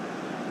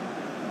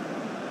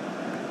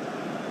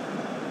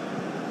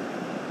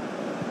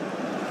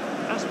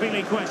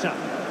 Azpilicueta.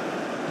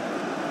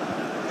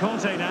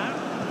 Conte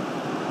now.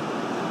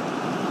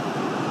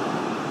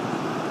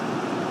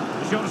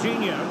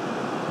 Jorginho.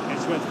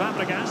 It's with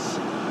Fabregas.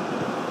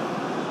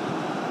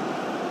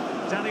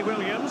 Danny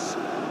Williams.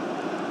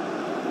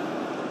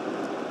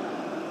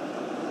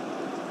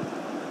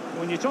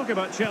 When you talk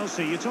about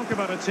Chelsea, you talk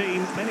about a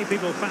team many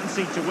people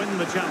fancied to win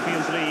the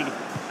Champions League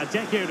a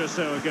decade or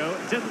so ago.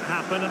 It didn't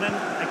happen, and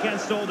then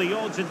against all the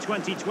odds in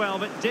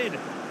 2012, it did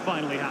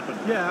finally happen.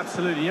 Yeah,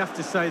 absolutely. You have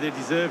to say they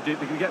deserved it.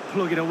 They could get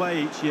plugging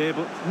away each year,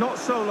 but not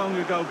so long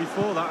ago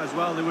before that as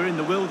well, they were in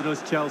the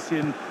wilderness, Chelsea,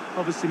 and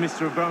obviously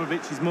Mr.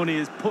 Abramovich's money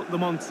has put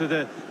them onto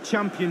the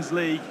Champions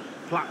League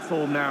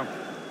platform now.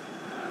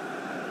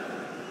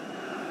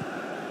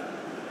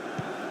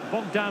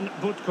 Bogdan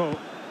Budko.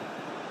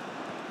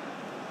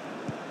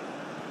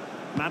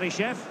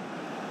 Marishev.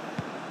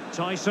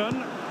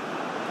 Tyson.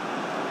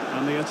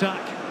 And the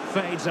attack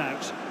fades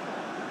out.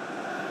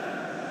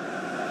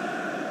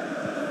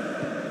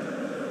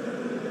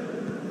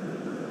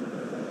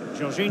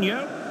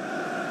 Jorginho.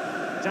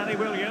 Danny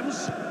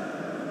Williams.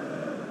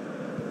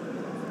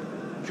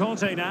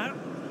 Conte now.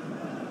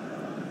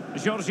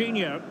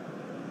 Jorginho.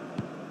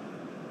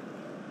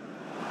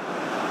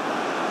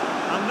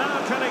 And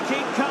now can he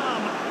keep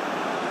calm?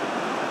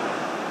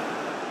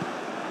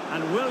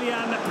 And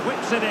Willian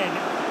whips it in.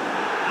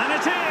 And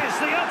it is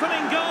the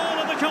opening goal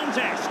of the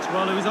contest.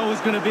 Well, it was always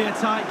going to be a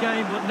tight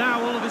game, but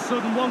now all of a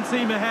sudden one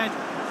team ahead.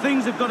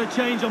 Things have got to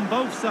change on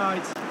both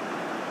sides.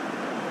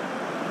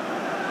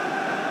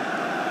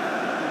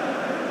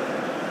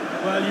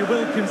 Well, you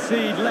will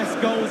concede less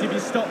goals if you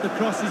stop the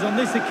crosses. On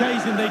this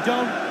occasion they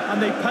don't,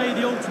 and they pay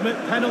the ultimate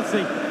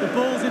penalty. The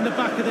ball's in the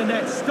back of the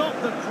net. Stop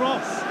the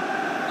cross.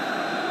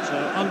 So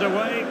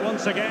underway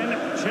once again.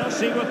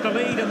 Chelsea with the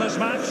lead in this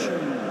match.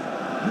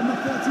 Number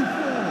 34,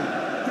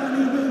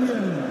 Danny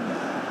Williams.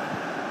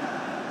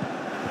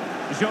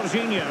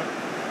 Jorginho.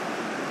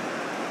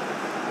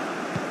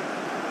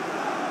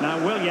 Now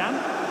Willian.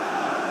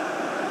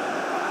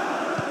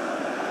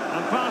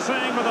 And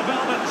passing with a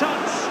velvet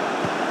touch.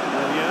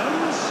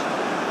 Williams.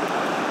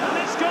 And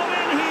it's gone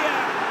in here.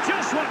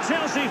 Just what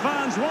Chelsea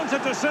fans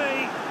wanted to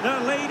see. Their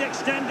lead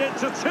extended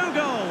to 2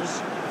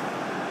 goals.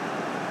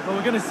 Well,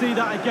 we're going to see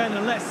that again,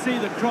 and let's see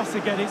the cross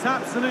again. It's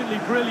absolutely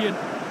brilliant.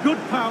 Good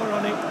power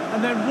on it,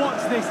 and then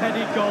watch this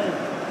headed goal.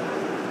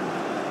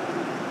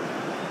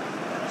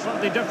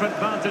 Slightly different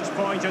vantage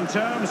point in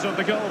terms of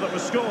the goal that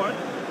was scored.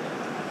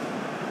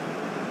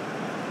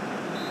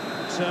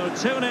 So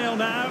 2-0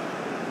 now.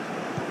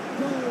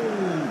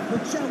 Goal for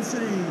Chelsea.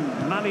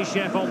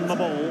 Marishev on the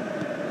ball.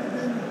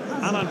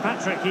 Alan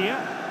Patrick here.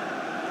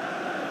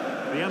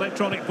 The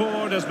electronic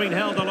board has been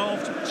held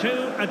aloft.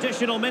 2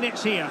 additional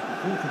minutes here.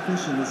 Fourth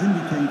official has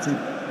indicated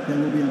there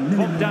will be a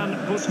minimum Bogdan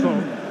of 2 Budko.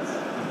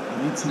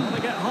 minutes. Well, they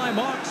get high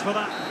marks for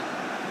that.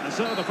 And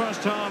so the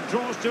first half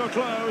draws to a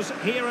close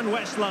here in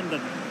West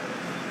London.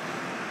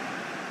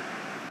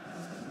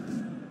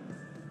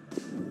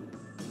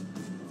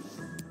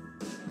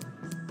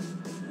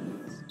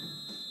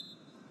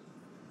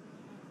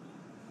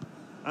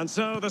 And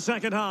so the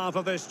second half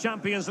of this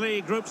Champions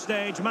League group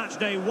stage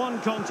matchday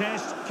 1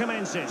 contest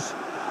commences.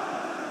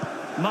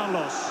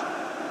 Marlos.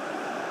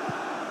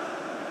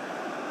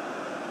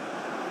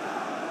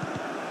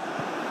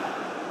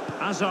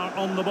 Azar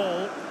on the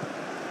ball.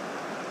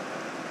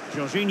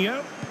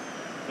 Jorginho.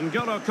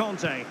 N'Golo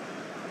Conte.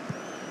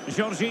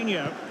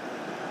 Jorginho.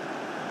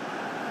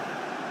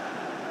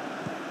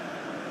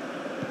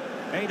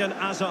 Eden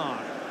Hazard.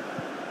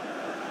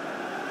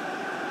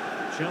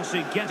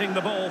 Chelsea getting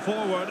the ball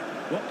forward.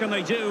 What can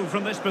they do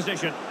from this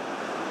position?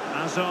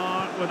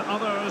 Hazard with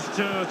others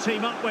to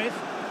team up with.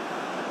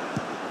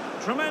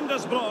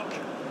 Tremendous block.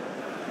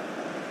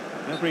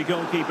 Every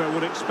goalkeeper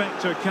would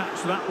expect to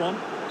catch that one.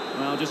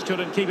 Well, just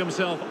couldn't keep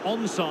himself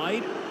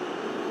onside.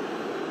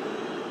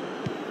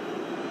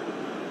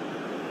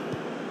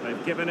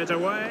 They've given it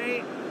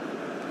away.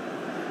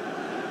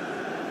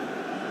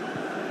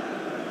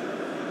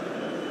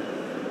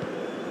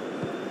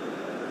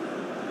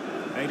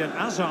 Eden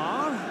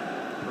Hazard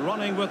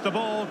running with the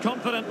ball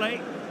confidently.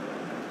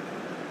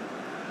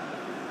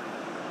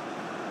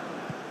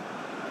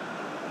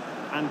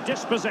 And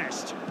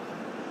dispossessed.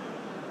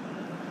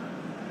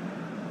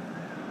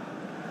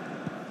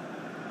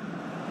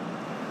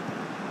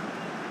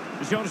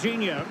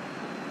 Jorginho.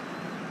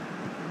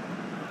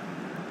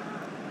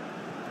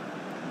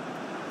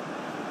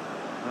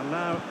 And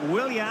now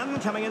Willian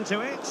coming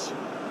into it.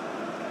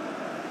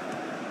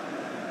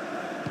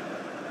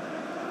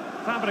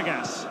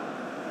 Fabregas.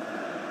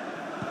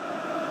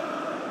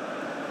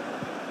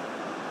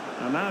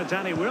 And now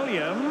Danny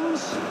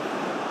Williams.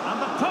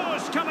 And the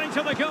post coming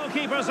to the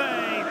goalkeeper's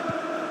aid.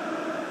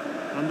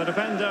 And the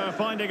defender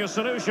finding a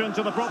solution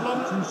to the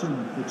problem.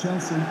 For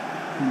Chelsea.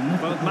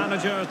 Both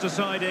managers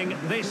deciding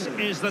this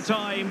is the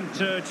time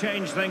to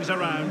change things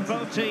around.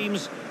 Both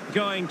teams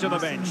going to the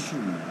bench.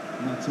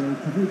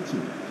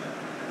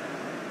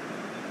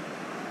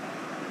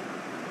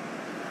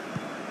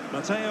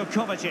 Mateo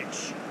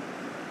Kovacic.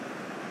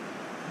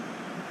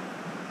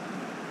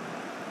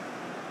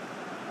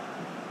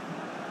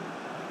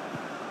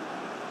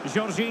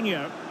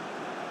 Jorginho.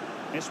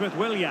 It's with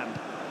Willian.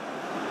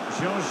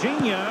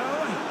 Jorginho.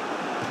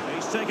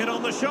 He's taken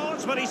on the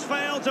shots, but he's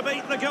failed to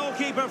beat the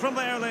goalkeeper from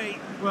there, Lee.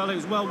 Well, it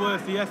was well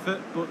worth the effort,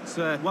 but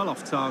well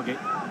off target.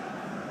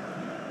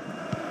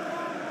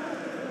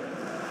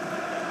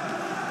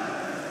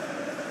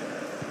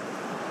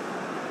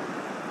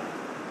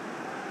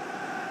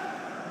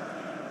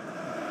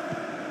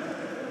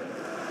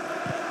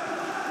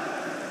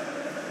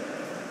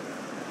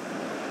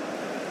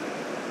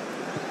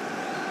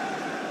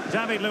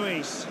 David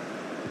Luiz.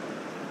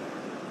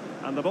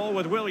 And the ball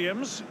with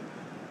Williams.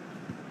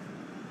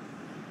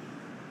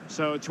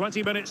 So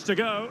 20 minutes to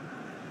go.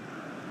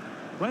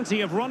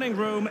 Plenty of running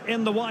room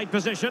in the wide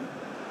position.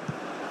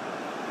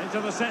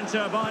 Into the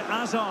centre by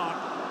Azar.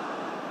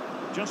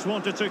 Just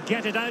wanted to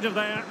get it out of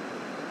there.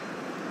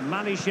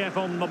 Manichev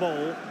on the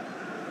ball.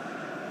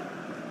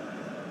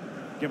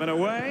 Given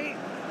away.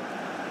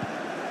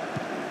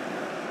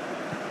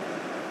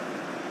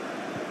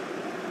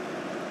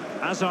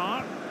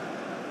 Azar.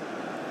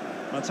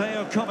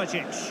 Mateo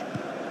Kovacic.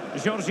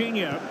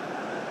 Jorginho.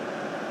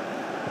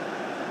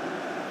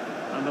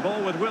 And the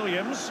ball with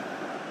Williams.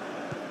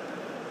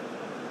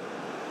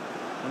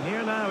 And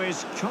here now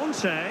is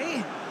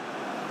Conte.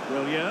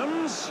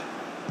 Williams.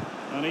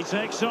 And he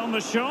takes on the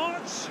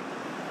shot.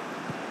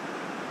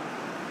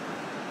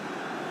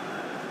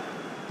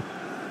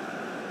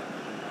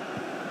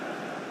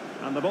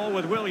 And the ball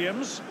with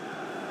Williams.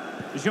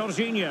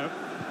 Jorginho.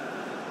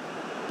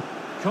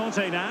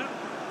 Conte now.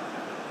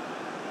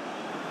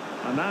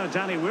 And now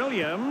Danny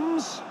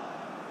Williams.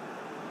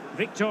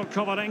 Viktor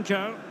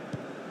Kovarenko.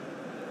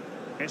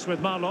 It's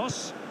with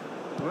Marlos.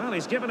 Well,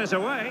 he's given it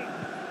away.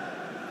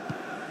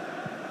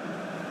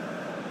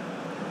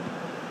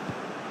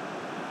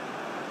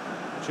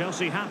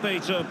 Chelsea happy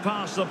to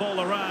pass the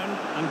ball around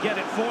and get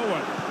it forward.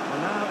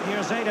 And now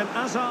here's Eden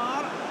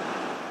Hazard.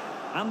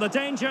 And the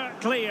danger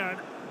cleared.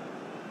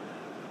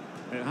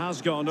 It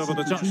has gone over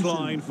the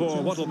touchline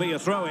for what will be a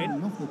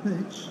throw-in. Off the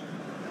pitch,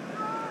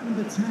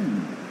 number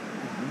 10,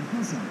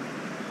 Hazard.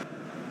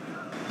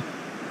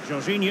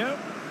 Jorginho.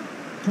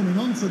 Coming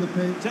onto the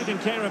pitch. Taking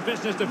care of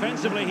business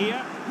defensively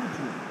here.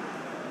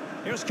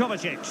 Here's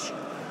Kovacic.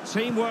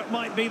 Teamwork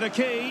might be the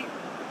key.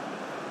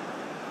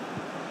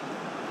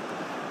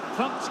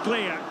 Thumped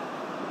clear.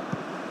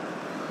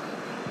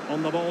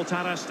 On the ball,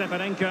 Taras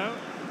Stepanenko.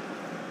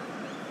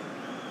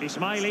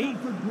 Ismaili.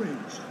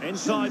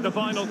 Inside the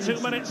final 2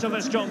 minutes of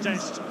this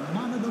contest.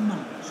 Man of the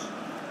match,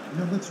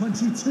 number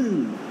 22,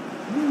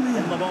 Williams.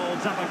 On the ball,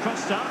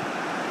 Zappacosta.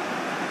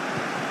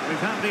 We've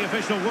had the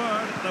official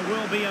word. There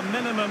will be a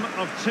minimum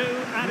of 2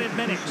 added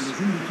minutes.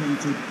 As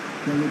indicated,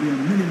 there will be a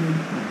minimum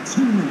of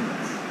 2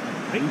 minutes.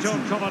 Viktor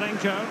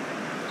Kovarenko.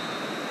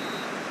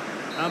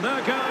 And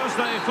there goes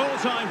the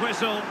full-time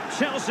whistle.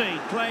 Chelsea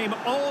claim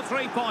all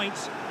 3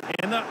 points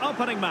in their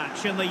opening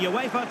match in the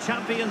UEFA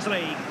Champions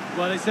League.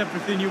 Well, it's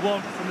everything you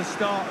want from the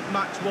start of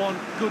match one.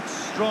 Good,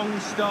 strong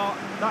start.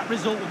 That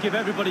result will give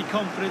everybody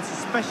confidence,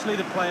 especially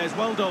the players.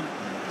 Well done.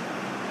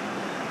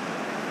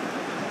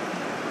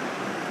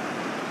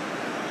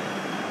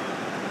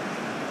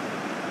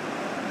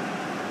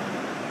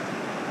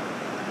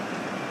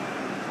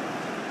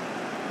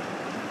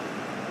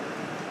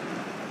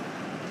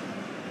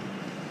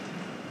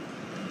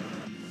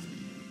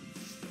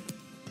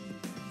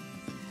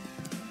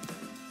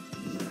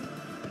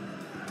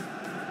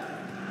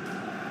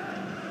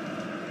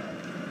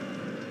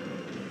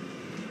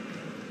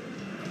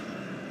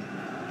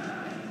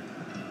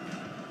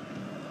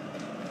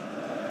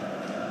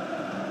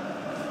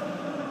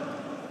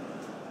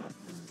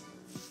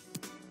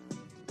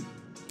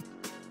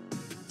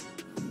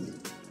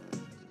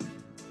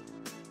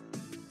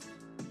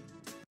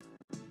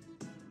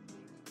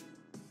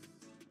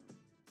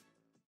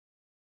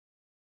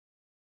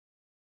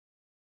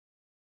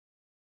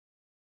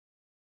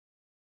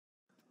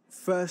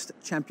 First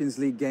Champions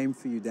League game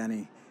for you,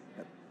 Danny.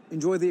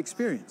 Enjoy the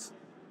experience.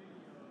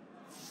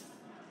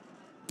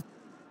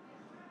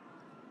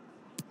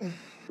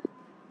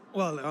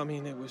 Well, I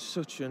mean, it was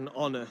such an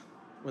honour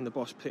when the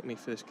boss picked me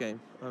for this game.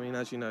 I mean,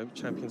 as you know,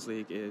 Champions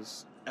League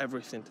is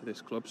everything to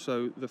this club.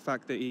 So the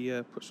fact that he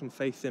put some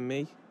faith in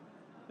me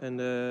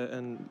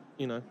and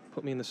you know,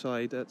 put me in the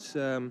side,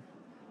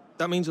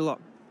 that means a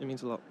lot. It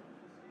means a lot.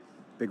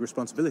 Big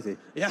responsibility.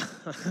 Yeah,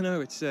 I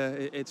know,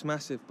 it's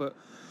massive, but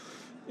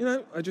you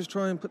know, I just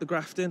try and put the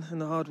graft in and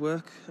the hard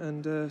work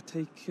and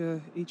take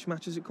each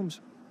match as it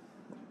comes.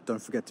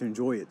 Don't forget to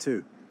enjoy it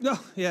too.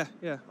 Oh, yeah,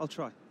 I'll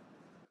try.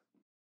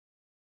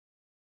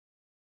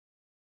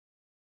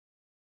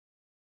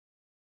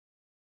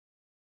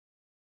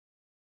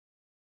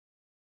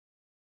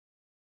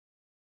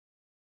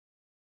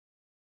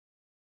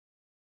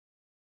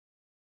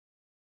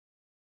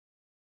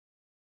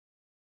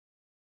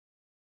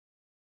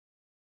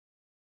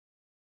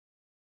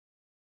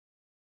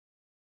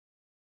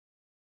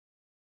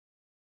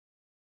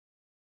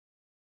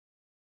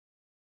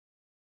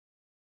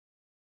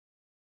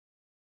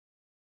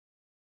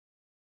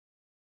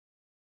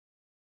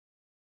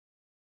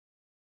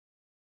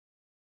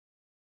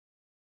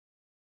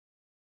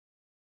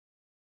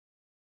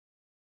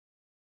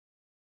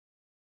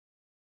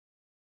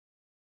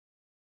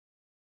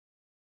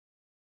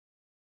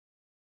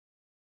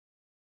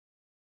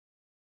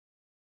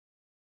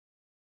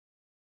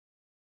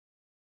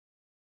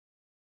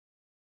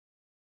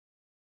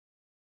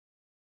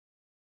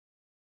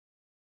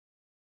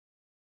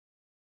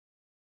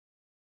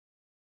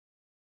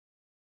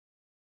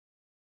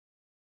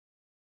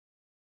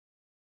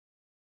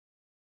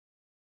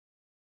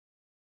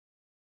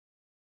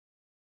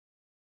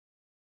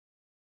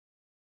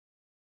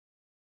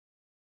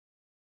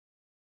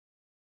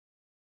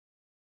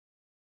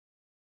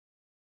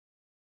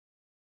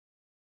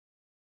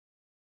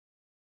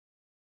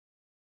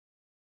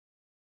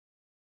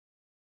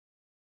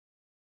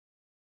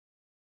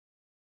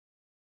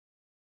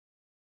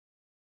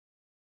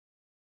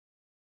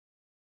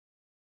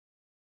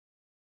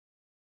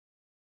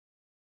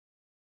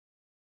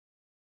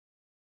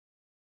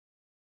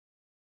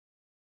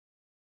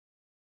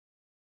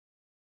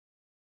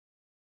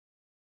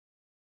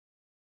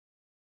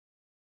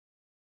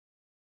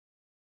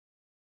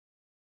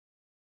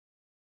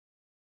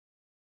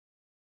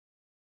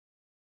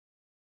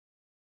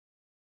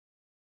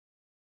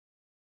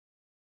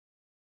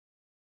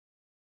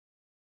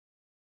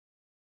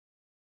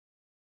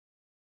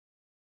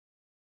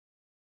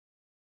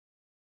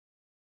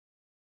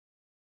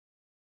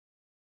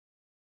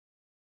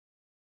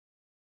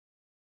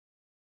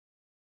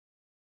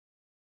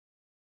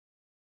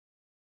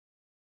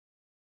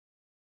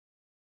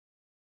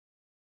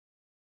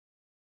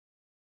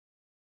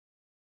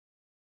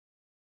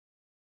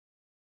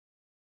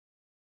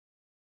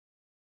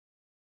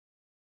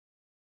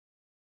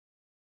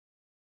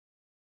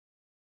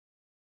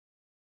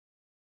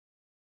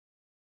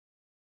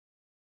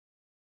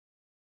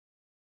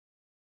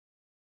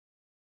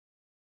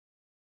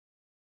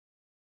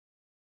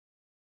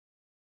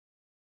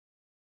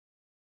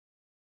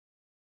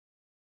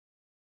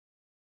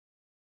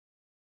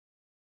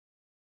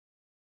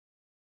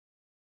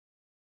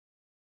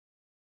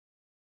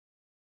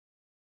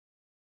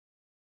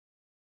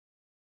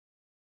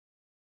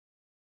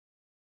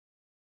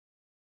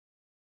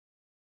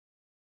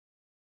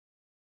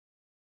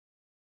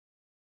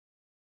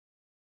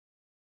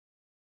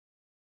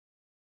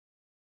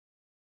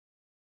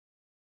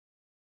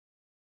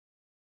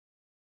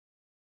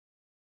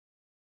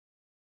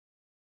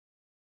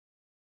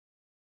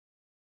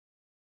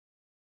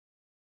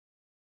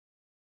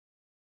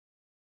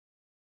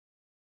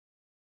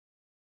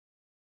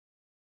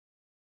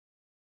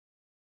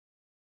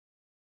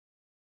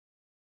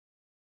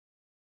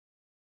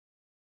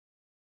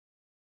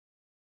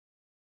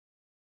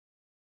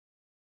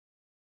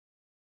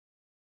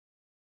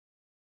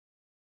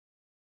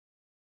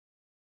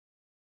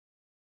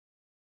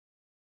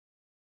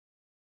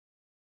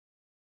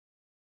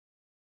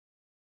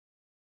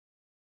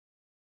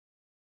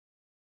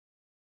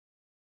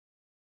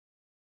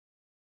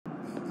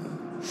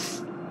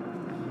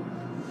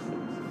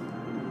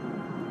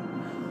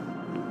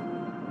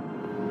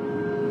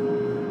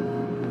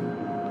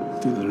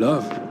 Feel the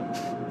love.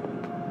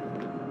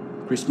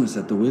 Christmas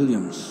at the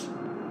Williams.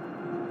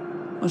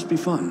 Must be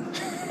fun.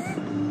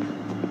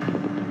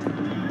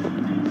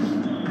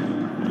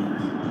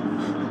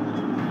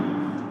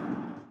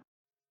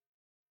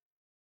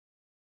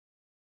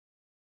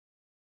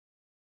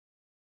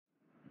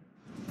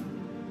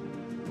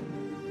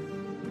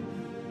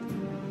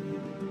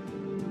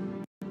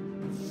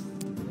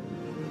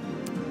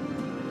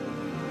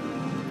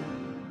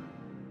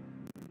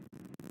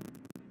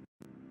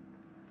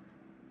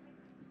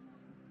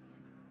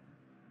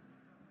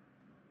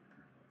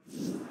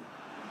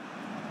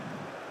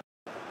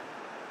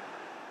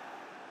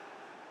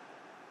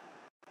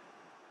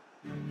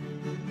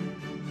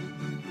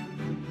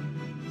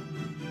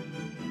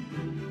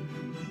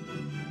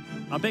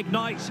 A big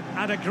night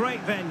at a great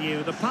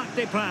venue, the Parc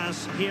des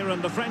Princes, here in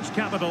the French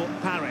capital,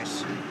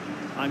 Paris.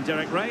 I'm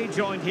Derek Ray,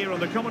 joined here on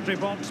the commentary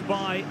box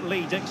by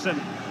Lee Dixon.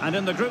 And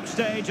in the group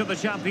stage of the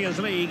Champions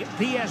League,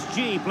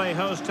 PSG play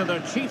host to their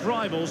chief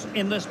rivals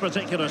in this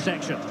particular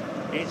section.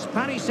 It's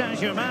Paris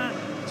Saint-Germain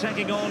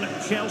taking on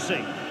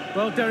Chelsea.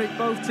 Well, Derek,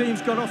 both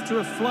teams got off to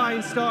a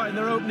flying start in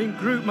their opening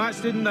group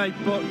match, didn't they?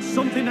 But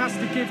something has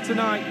to give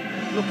tonight.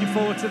 Looking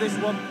forward to this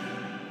one.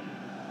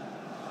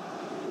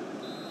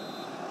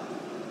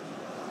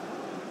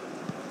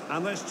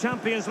 And this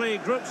Champions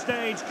League group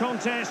stage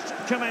contest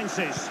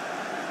commences.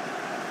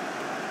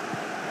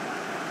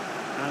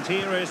 And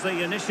here is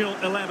the initial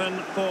 11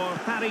 for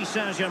Paris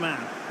Saint-Germain.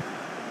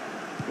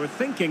 We're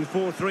thinking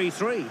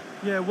 4-3-3.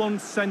 Yeah, one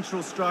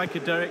central striker,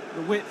 Derek.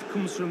 The width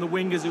comes from the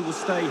wingers who will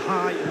stay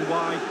high and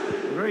wide.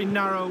 A very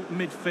narrow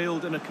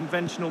midfield and a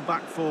conventional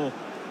back four.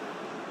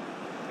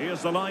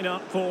 Here's the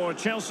lineup for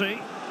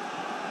Chelsea.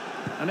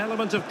 An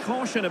element of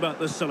caution about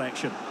this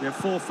selection. We have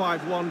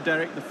 4-5-1,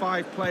 Derek. The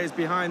 5 players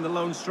behind the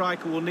lone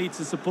striker will need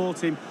to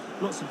support him.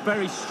 Lots of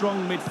very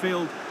strong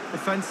midfield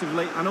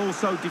offensively and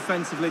also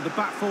defensively. The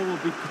back four will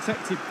be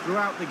protected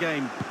throughout the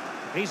game.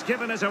 He's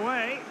given us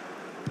away.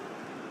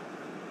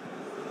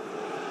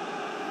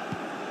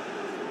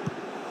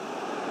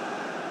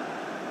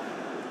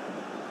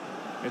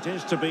 It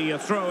is to be a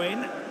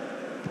throw-in.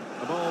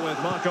 The ball with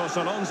Marcos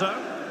Alonso.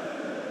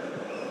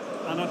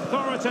 An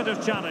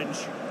authoritative challenge.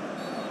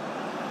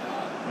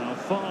 Well,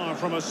 far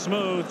from a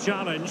smooth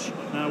challenge.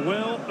 Now,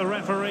 will the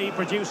referee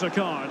produce a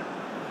card?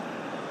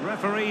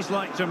 Referees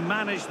like to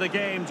manage the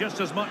game just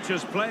as much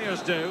as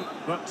players do,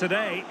 but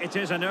today it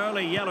is an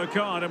early yellow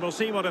card, and we'll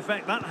see what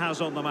effect that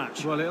has on the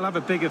match. Well, it'll have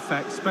a big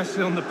effect,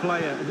 especially on the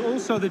player, and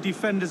also the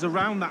defenders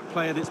around that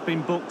player that's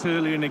been booked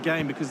earlier in the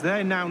game, because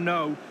they now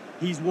know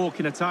he's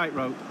walking a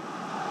tightrope.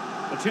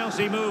 The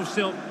Chelsea move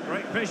still.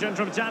 Great vision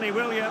from Danny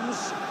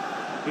Williams.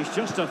 He's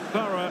just a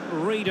thorough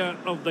reader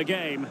of the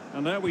game,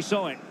 and there we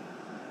saw it.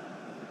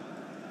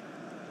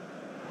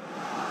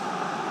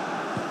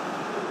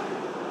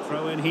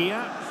 Throw in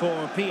here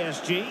for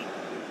PSG.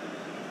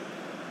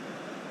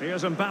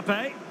 Here's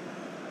Mbappe.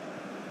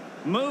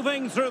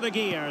 Moving through the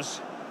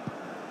gears.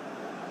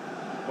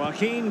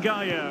 Joaquin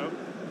Gallo.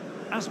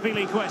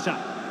 Azpilicueta.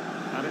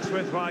 And it's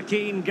with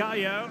Joaquin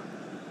Gallo.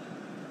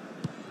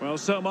 Well,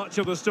 so much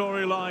of the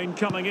storyline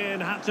coming in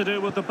had to do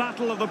with the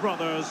battle of the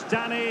brothers.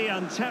 Danny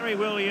and Terry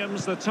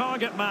Williams, the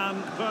target man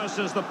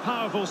versus the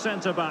powerful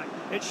centre-back.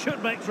 It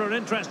should make for an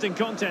interesting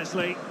contest,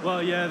 Lee.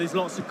 Well, yeah, there's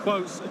lots of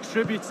quotes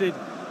attributed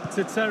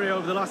to Terry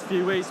over the last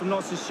few weeks. I'm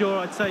not so sure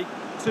I'd take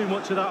too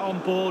much of that on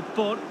board,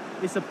 but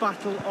it's a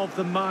battle of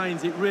the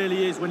minds. It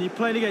really is. When you're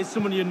playing against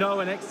someone you know,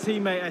 an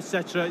ex-teammate,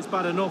 etc., it's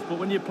bad enough, but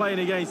when you're playing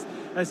against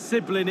a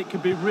sibling, it can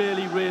be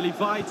really, really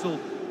vital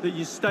that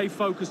you stay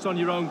focused on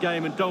your own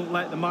game and don't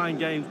let the mind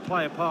games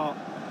play a part.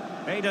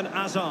 Eden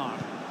Hazard.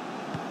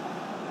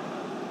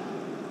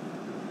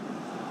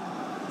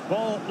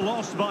 Ball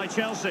lost by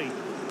Chelsea.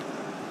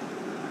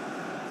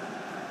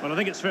 Well, I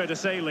think it's fair to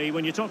say, Lee,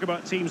 when you talk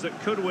about teams that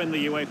could win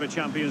the UEFA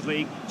Champions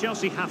League,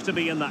 Chelsea have to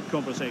be in that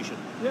conversation.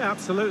 Yeah,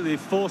 absolutely.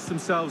 They've forced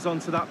themselves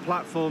onto that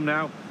platform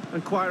now,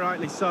 and quite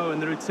rightly so, and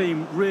they're a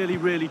team really,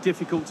 really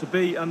difficult to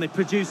beat, and they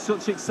produce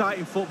such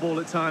exciting football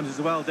at times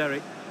as well,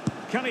 Derek.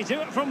 Can he do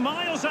it from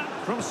miles up?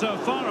 From so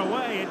far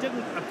away, it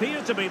didn't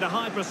appear to be the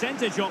high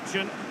percentage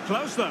option.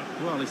 Close, though.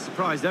 Well, he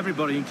surprised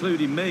everybody,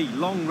 including me.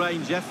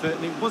 Long-range effort,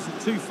 and it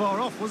wasn't too far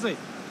off, was it?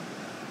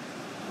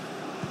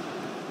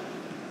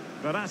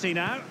 Verratti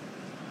now.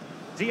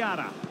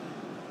 Diarra.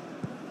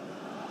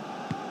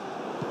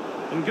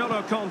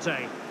 N'Golo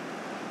Conte.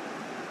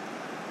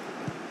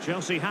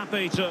 Chelsea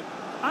happy to...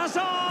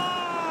 Hazard!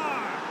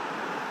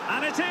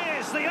 And it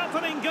is the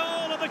opening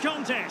goal of the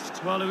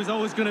contest. Well, it was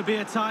always going to be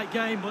a tight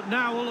game, but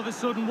now all of a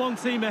sudden one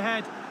team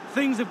ahead.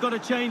 Things have got to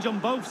change on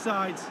both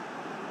sides.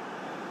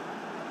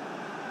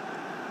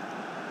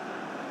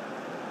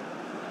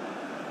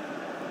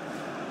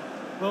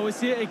 Well, we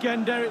see it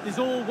again, Derek. There's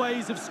all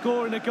ways of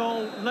scoring a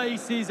goal.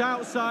 Laces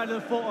outside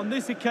of the foot. On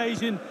this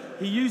occasion,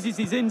 he uses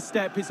his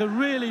instep. It's a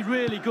really,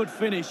 really good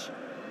finish.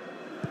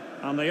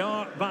 And they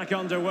are back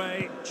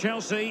underway.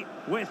 Chelsea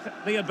with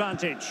the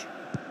advantage.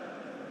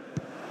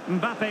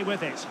 Mbappe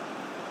with it.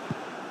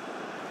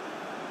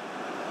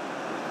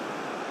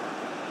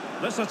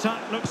 This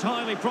attack looks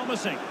highly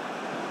promising.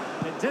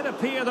 It did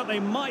appear that they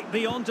might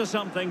be onto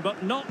something,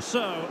 but not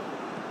so.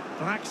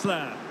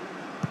 Draxler.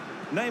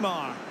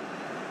 Neymar.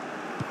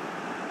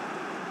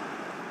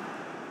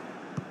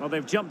 Well,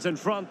 they've jumped in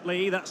front,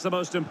 Lee. That's the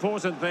most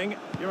important thing.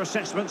 Your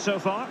assessment so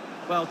far?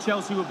 Well,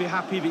 Chelsea would be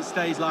happy if it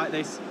stays like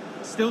this.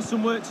 Still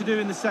some work to do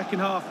in the second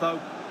half, though.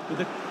 With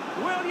the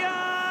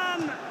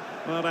Willian!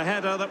 Well, a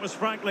header that was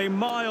frankly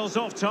miles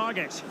off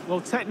target.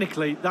 Well,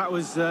 technically, that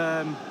was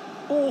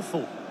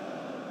awful.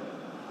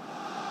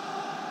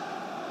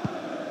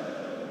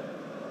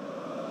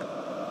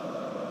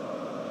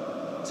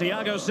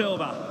 Thiago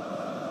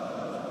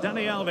Silva.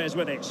 Dani Alves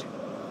with it.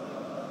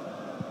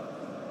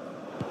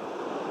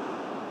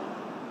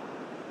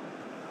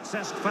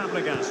 Cesc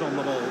Fabregas on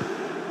the ball.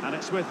 And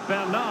it's with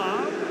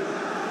Bernard.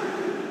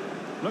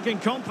 Looking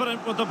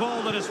confident with the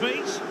ball at his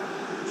feet.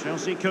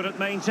 Chelsea couldn't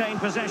maintain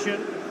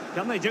possession.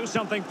 Can they do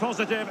something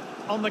positive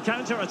on the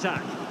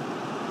counter-attack?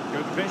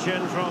 Good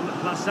vision from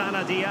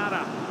Lassana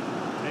Diarra.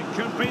 It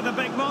could be the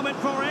big moment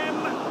for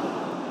him.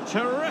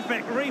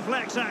 Terrific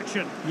reflex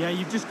action. Yeah,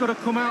 you've just got to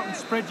come out and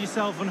spread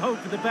yourself and hope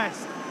for the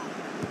best.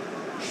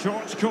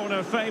 Short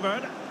corner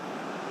favoured.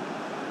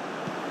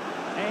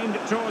 Aimed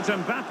towards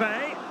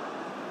Mbappe.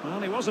 Well,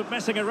 he wasn't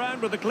messing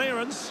around with the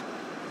clearance.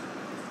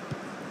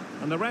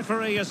 And the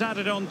referee has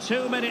added on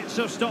 2 minutes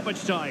of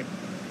stoppage time.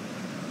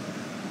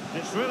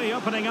 It's really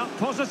opening up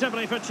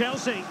positively for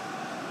Chelsea.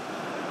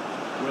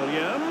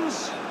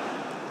 Williams.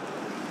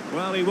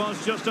 Well, he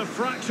was just a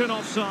fraction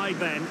offside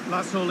then.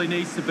 That's all he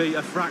needs to be,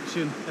 a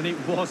fraction, and it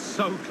was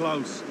so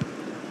close.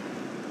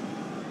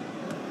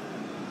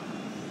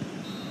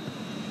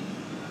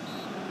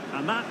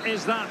 And that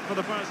is that for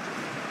the first.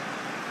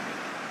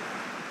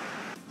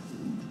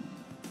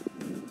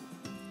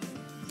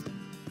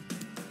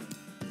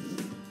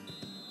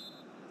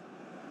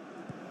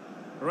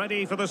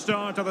 Ready for the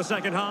start of the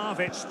second half.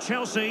 It's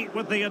Chelsea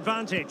with the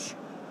advantage.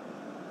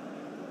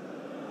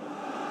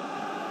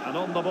 And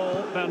on the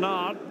ball,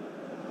 Bernard.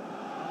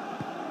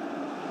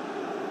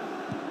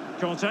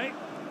 Conte.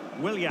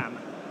 Willian.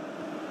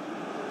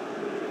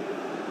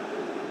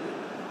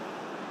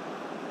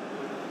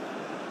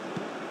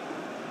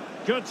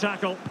 Good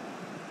tackle.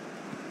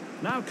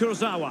 Now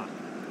Kurzawa.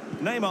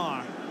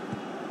 Neymar.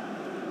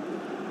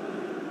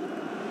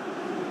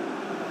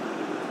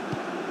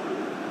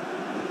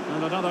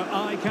 And another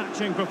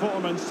eye-catching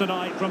performance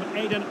tonight from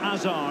Eden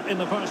Hazard in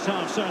the first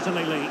half,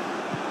 certainly, Lee.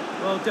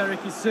 Well,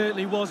 Derek, it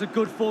certainly was a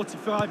good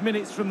 45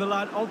 minutes from the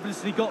lad.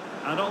 Obviously got...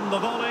 And on the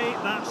volley,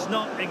 that's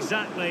not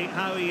exactly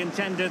how he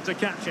intended to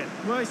catch it.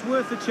 Well, it's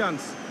worth a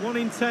chance. 1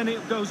 in 10,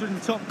 it goes in the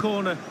top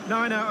corner.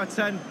 9 out of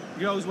 10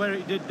 goes where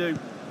it did do.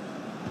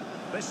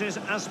 This is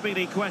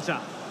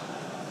Azpilicueta.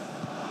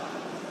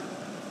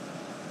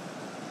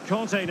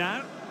 Conte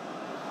now.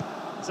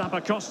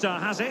 Zappacosta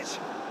has it.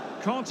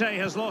 Conte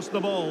has lost the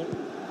ball.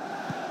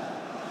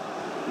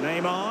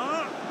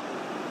 Neymar.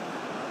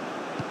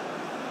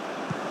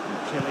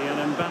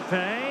 Kylian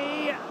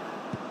Mbappe.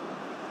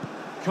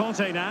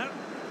 Conte now.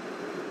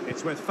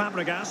 It's with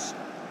Fabregas.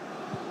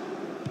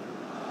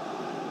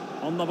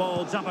 On the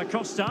ball,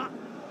 Zappacosta.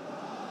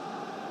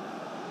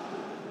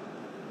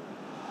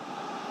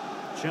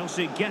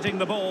 Chelsea getting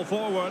the ball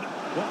forward.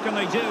 What can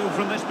they do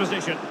from this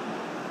position?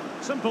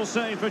 Simple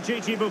save for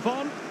Gigi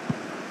Buffon.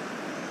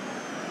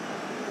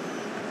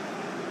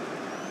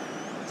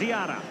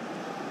 Diarra.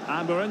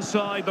 And we're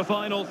inside the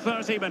final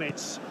 30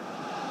 minutes.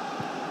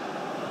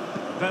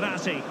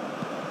 Verratti.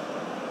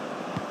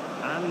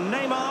 And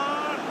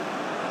Neymar.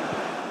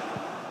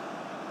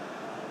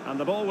 And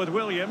the ball with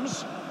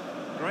Williams.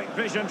 Great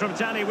vision from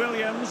Danny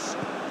Williams.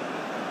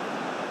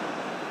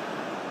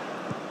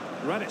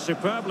 Read it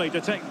superbly to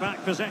take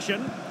back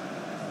possession.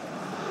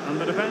 And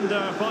the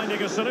defender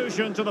finding a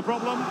solution to the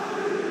problem.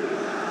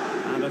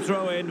 And a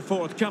throw-in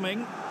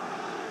forthcoming.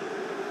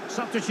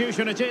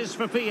 Substitution it is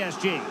for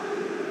PSG.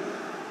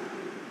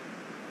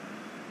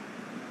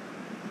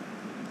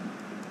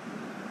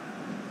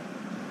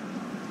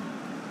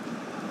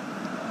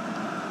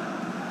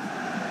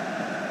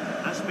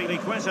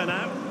 Azpilicueta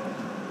now.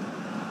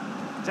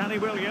 Danny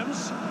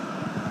Williams.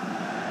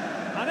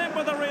 And in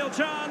with a real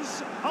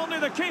chance. Only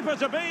the keeper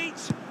to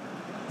beat.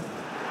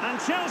 And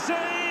Chelsea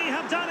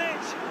have done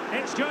it.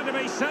 It's going to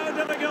be so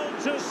difficult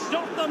to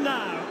stop them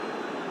now.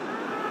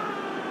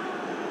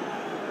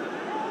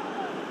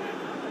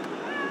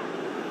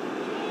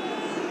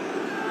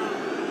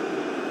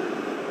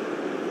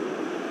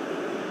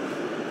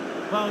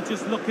 Well,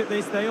 just look at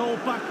this. They all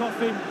back off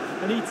him,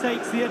 and he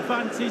takes the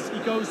advantage. He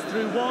goes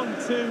through 1,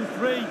 2,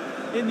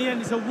 3. In the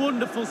end, it's a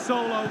wonderful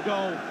solo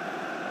goal.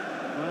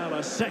 Well,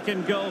 a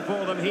second goal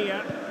for them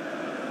here.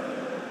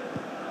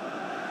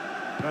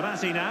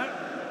 Verratti now.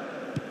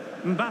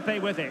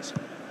 Mbappe with it.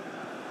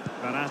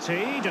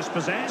 Verratti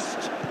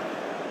dispossessed.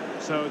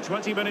 So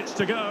 20 minutes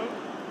to go.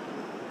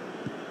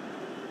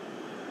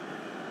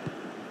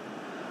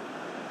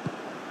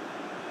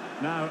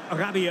 Now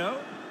Rabiot.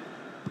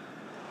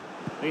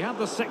 He had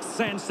the sixth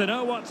sense to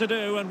know what to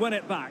do and win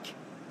it back.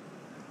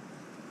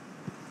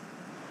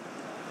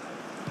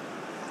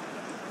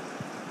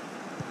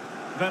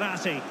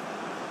 Verratti.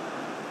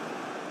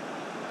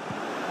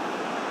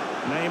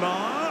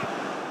 Neymar.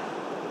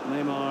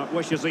 Neymar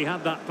wishes he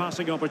had that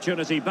passing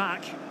opportunity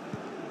back.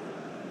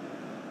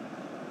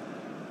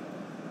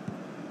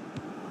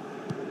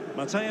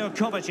 Mateo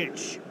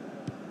Kovacic.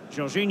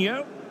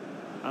 Jorginho.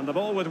 And the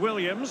ball with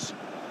Williams.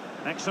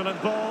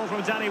 Excellent ball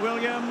from Danny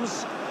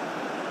Williams.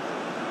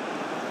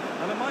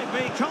 And it might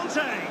be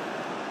Conte.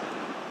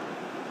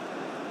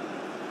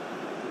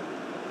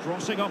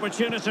 Crossing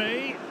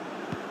opportunity.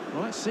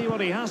 Well, let's see what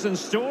he has in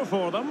store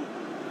for them.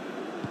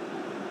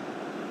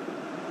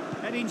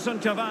 Edinson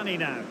Cavani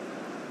now.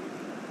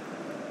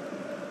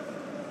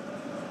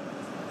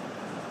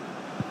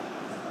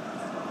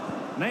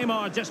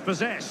 Neymar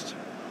dispossessed.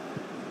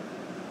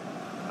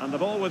 And the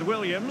ball with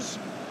Williams.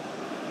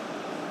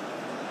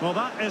 Well,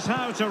 that is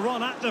how to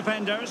run at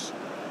defenders.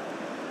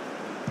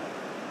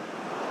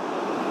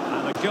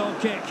 And a goal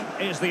kick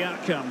is the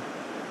outcome.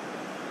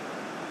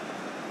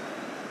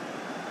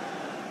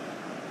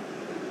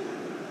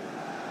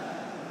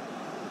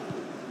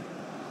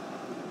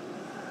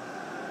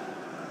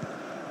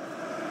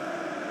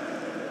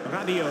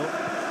 Rabiot.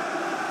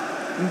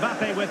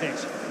 Mbappe with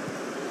it.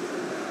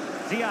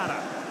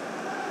 Diarra.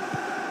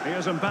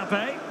 Here's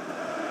Mbappe.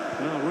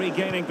 Well,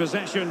 regaining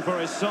possession for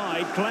his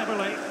side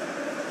cleverly.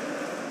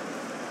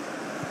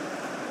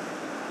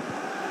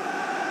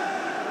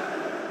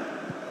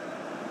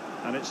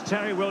 And it's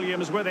Terry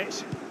Williams with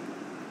it.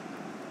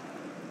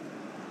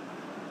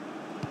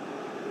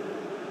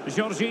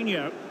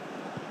 Jorginho.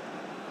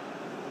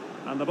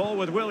 And the ball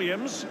with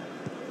Williams.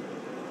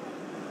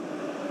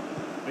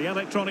 The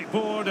electronic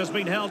board has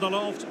been held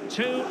aloft.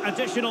 2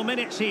 additional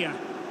minutes here.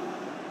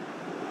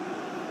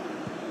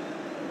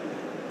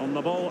 On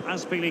the ball,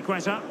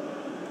 Azpilicueta.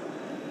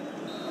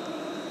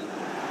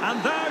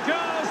 And there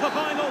goes the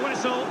final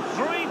whistle.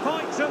 3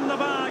 points in the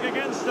bag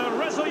against the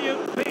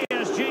resolute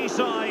PSG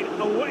side.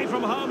 Away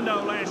from home,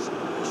 no less.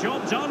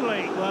 Job done,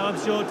 Lee. Well, I'm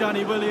sure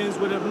Danny Williams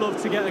would have loved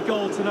to get a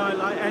goal tonight,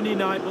 like any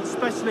night, but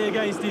especially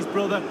against his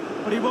brother.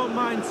 But he won't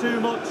mind too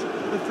much.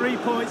 The 3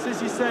 points,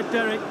 as you said,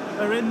 Derek,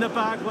 are in the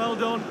bag. Well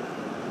done.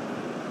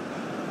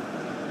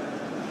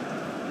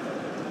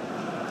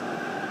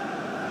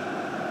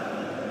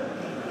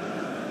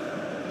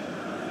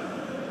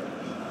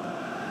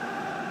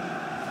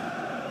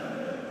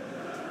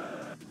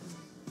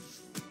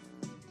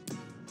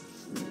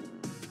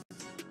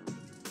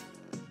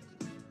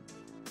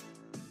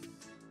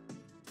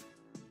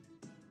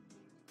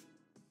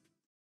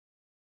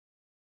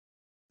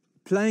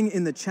 Playing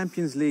in the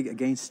Champions League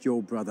against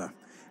your brother,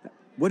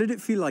 what did it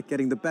feel like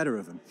getting the better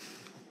of him?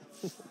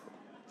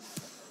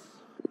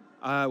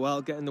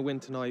 Well, getting the win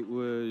tonight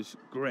was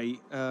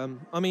great.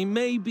 I mean,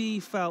 maybe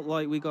felt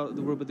like we got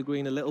the rub of the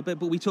green a little bit,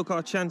 but we took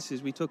our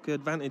chances. We took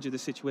advantage of the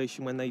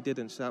situation when they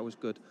didn't, so that was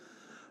good.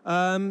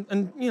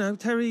 And, you know,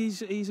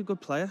 he's a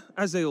good player,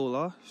 as they all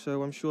are,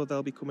 so I'm sure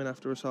they'll be coming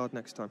after us hard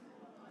next time.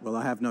 Well,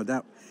 I have no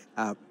doubt.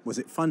 Was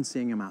it fun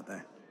seeing him out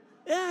there?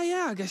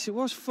 Yeah, I guess it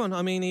was fun.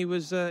 I mean, he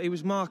was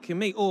marking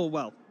me, or,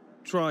 well,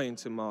 trying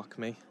to mark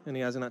me, and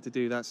he hasn't had to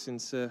do that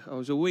since I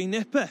was a wee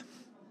nipper.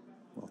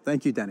 Well,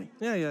 thank you, Danny.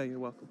 Yeah, you're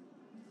welcome.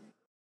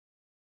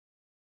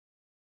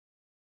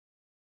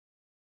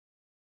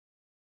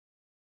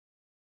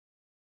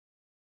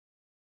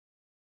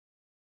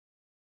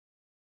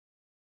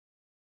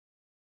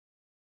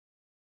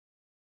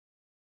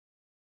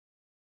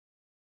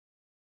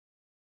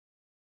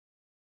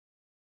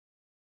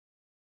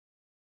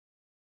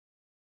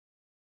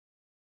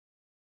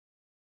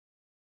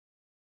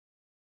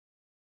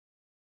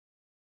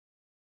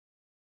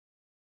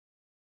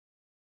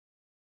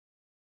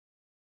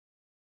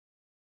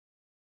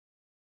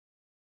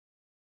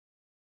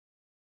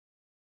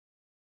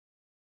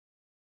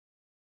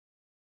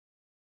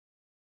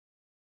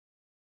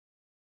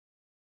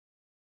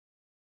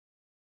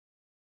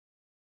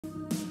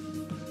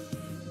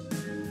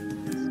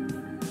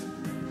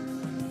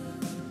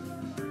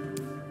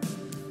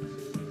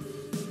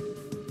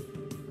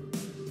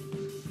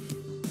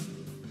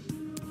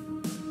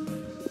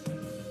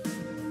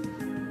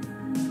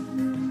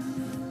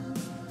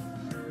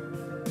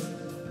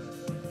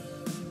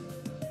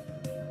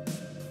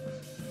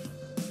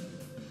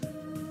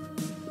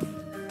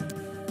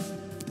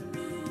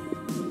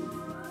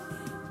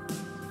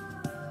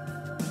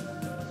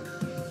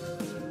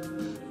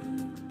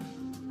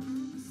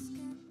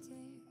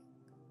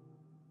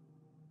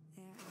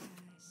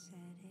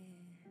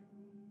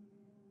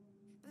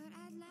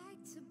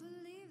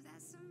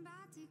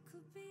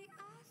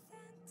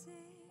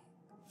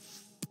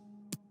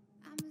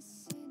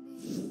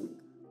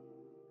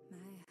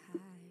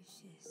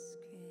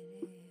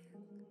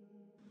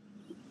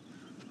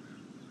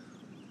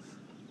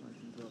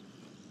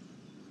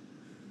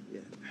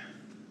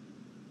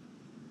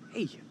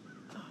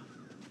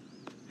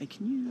 Hey,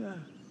 can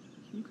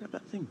you grab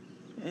that thing?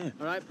 Yeah.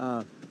 All right.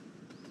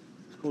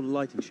 It's called a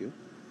lighting shield.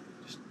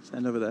 Just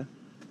stand over there.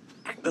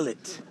 Angle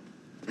it.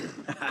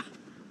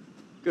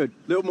 Good.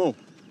 Little more.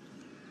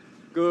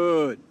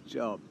 Good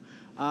job.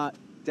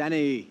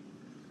 Danny.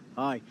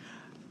 Hi.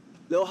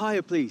 Little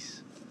higher,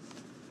 please.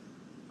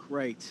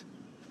 Great.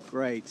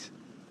 Great.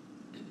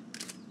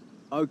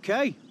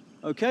 Okay.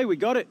 Okay, we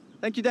got it.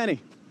 Thank you,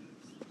 Danny.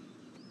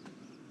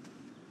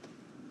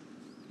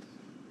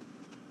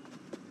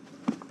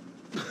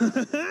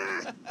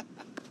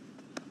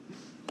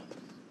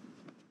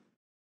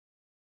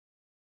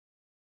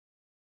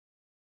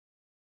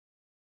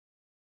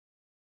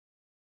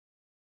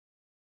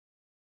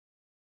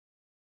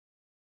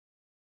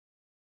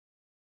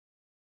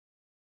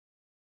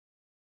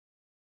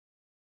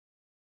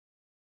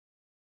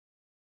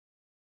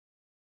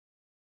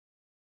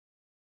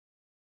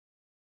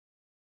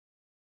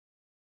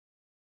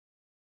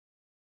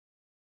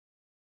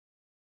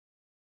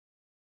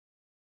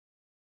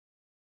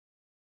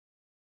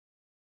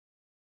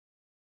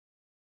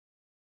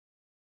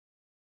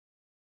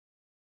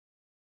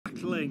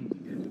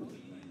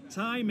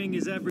 Timing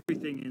is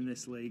everything in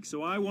this league,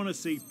 so I want to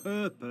see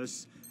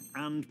purpose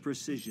and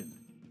precision.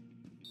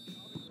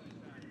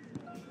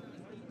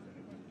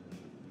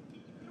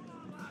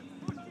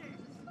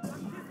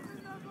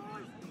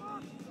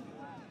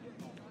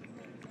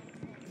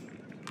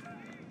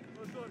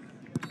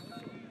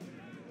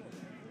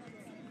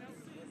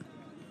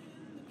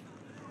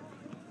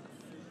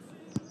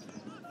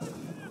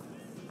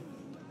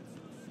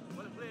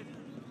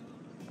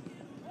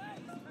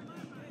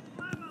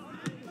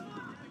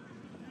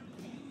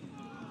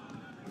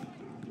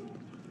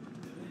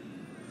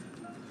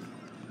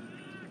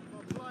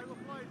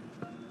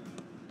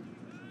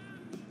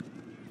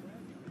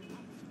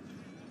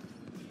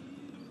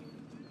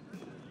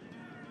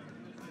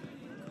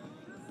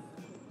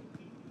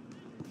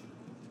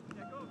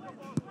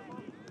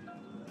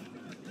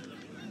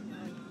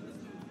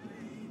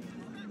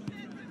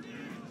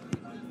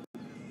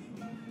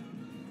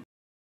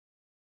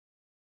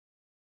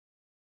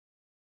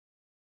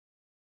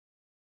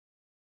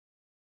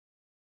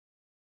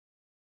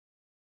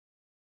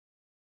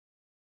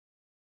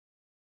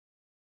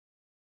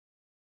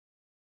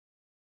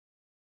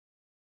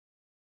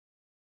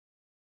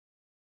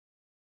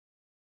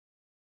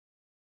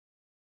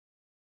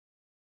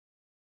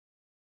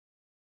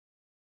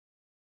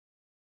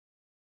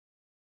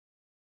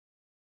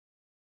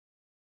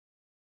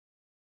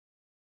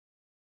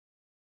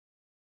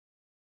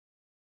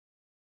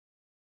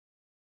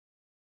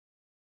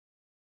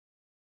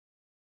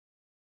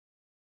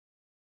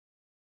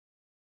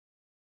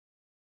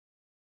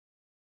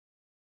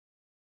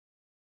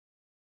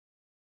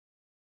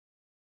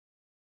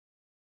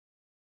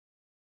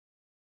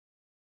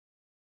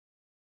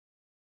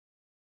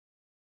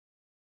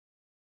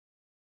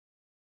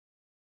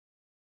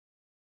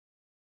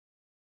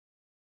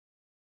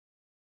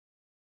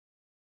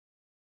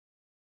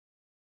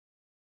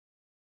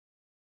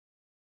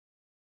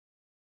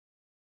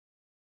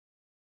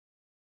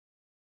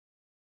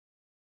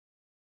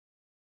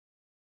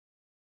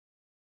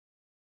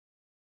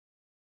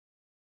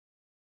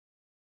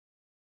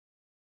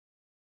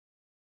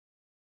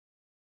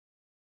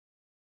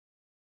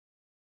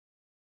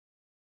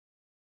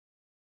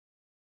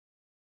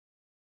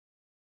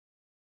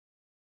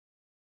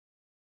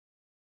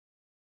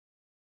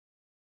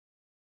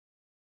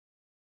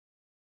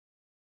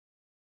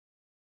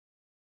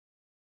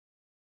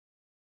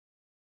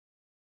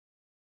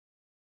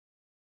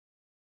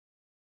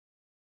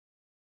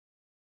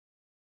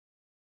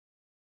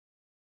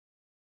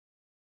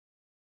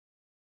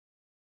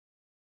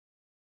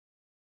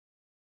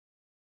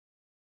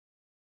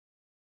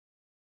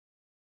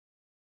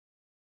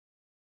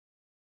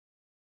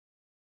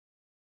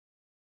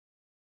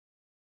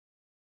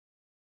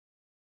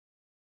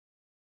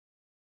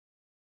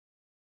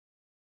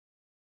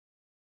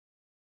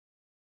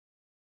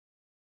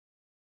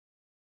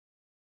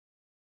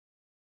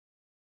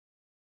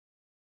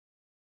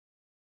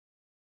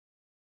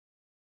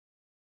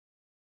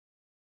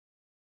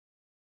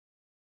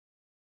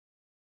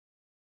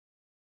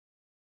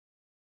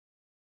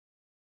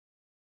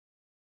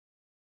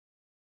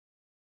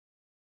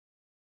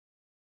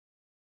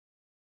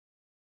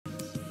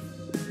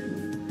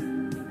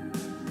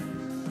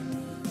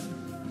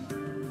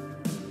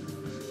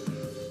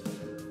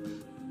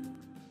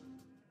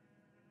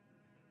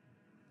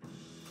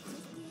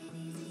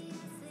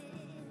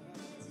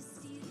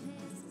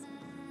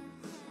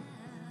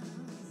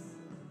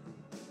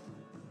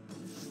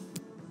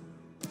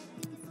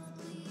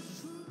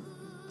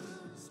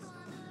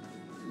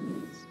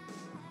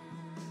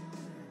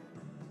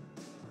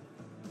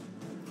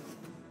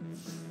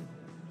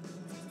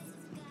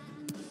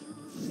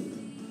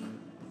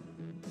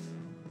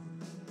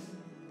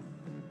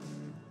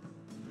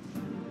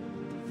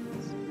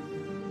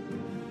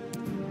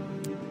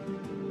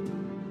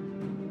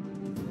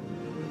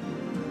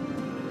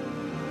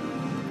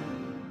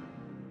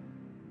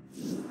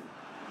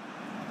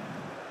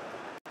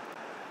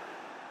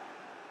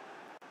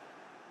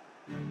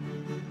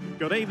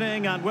 Good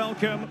evening and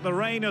welcome. The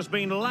rain has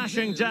been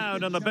lashing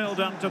down in the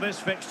build-up to this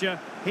fixture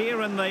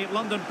here in the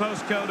London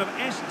postcode of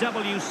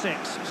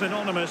SW6,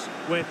 synonymous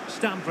with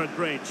Stamford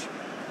Bridge.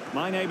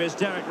 My name is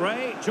Derek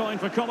Ray, joined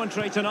for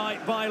commentary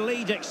tonight by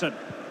Lee Dixon.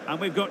 And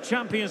we've got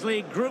Champions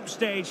League group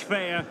stage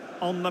fare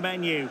on the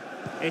menu.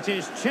 It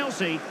is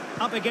Chelsea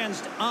up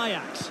against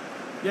Ajax.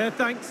 Yeah,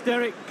 thanks,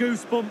 Derek.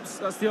 Goosebumps,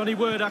 that's the only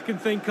word I can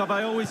think of.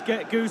 I always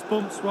get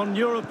goosebumps on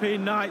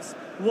European nights,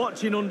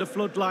 watching under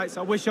floodlights.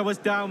 I wish I was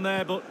down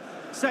there, but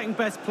second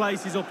best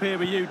place is up here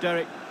with you,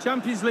 Derek.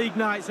 Champions League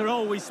nights are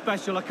always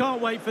special. I can't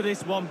wait for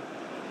this one.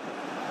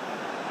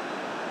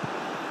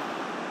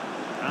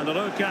 And a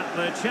look at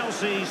the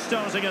Chelsea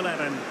starting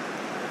 11.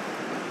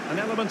 An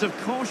element of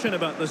caution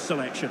about this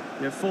selection.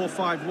 Yeah,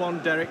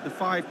 4-5-1, Derek. The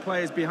 5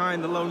 players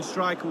behind the lone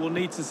striker will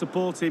need to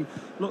support him.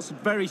 Looks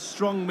very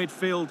strong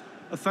midfield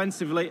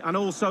offensively and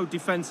also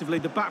defensively.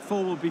 The back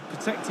four will be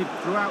protected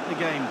throughout the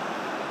game.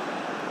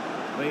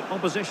 The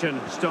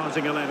opposition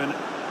starting 11.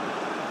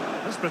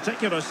 This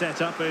particular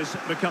setup is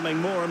becoming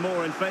more and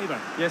more in favour.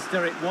 Yes,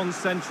 Derek, 1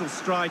 central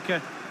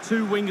striker,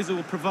 2 wingers who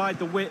will provide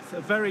the width, a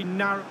very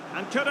narrow...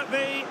 And could it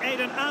be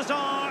Eden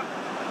Hazard?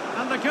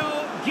 And the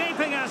goal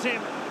gaping at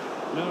him.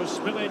 No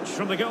spillage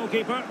from the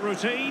goalkeeper,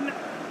 routine.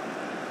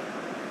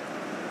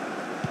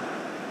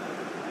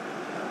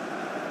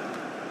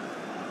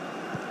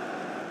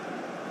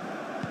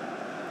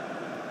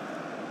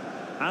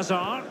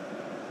 Hazard.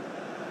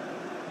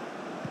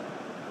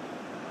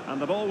 And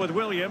the ball with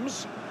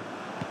Williams.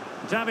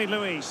 David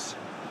Luiz.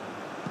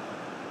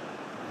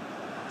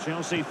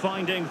 Chelsea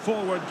finding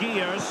forward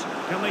gears.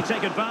 Can they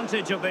take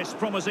advantage of this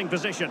promising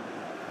position?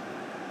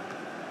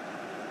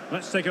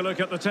 Let's take a look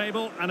at the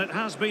table, and it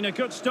has been a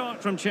good start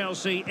from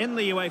Chelsea in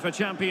the UEFA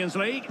Champions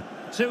League.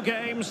 2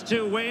 games,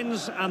 2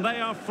 wins, and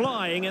they are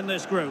flying in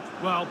this group.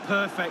 Well,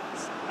 perfect.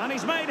 And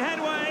he's made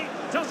headway.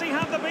 Does he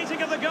have the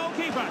beating of the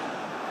goalkeeper?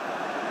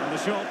 And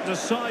the shot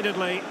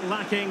decidedly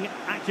lacking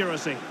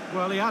accuracy.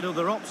 Well, he had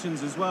other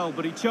options as well,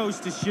 but he chose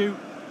to shoot.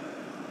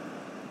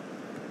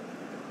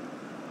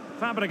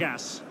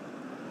 Fabregas.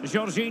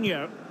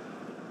 Jorginho.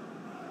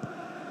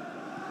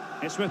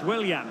 It's with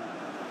Willian.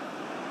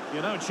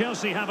 You know,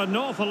 Chelsea have an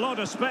awful lot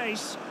of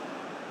space.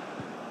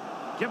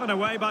 Given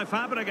away by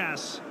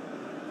Fabregas.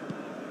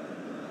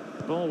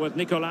 Ball with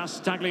Nicolas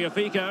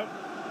Tagliafico.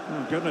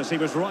 Oh, goodness, he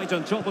was right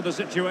on top of the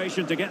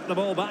situation to get the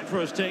ball back for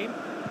his team.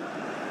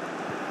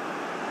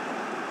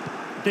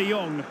 De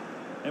Jong.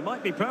 It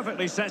might be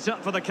perfectly set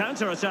up for the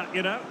counter-attack,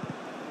 you know.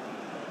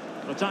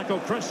 The tackle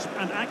crisp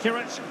and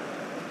accurate.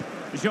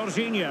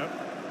 Jorginho.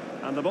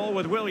 And the ball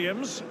with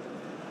Williams.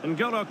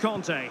 N'Golo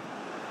Kanté.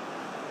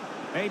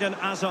 Eden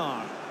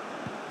Hazard.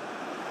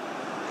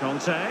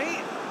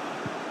 Kanté.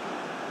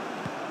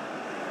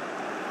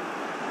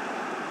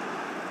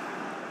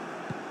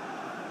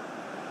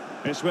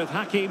 It's with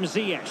Hakim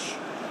Ziyech.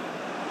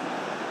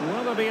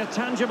 Will there be a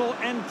tangible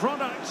end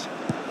product?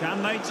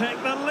 Can they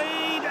take the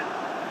lead?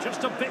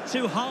 Just a bit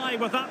too high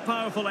with that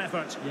powerful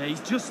effort. Yeah,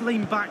 he's just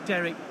leaned back,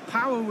 Derek.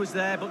 Power was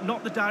there, but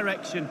not the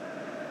direction.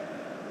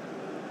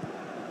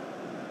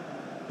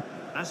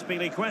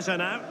 Azpilicueta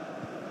now.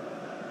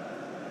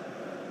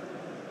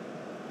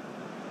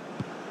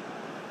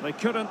 They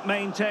couldn't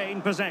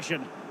maintain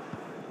possession.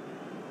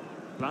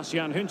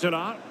 Klaas-Jan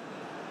Huntelaar.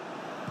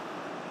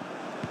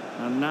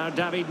 And now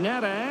David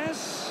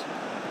Neres.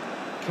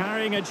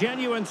 Carrying a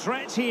genuine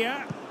threat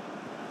here.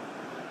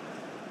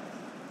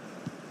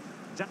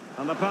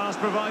 And the pass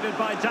provided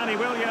by Danny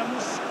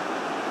Williams.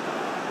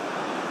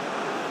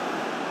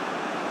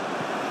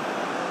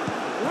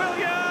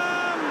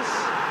 Williams!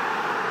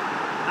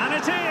 And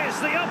it is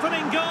the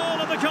opening goal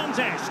of the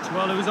contest.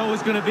 Well, it was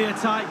always going to be a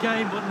tight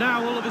game, but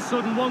now all of a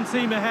sudden one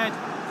team ahead.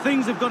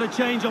 Things have got to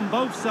change on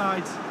both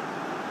sides.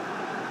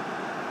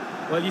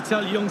 Well, you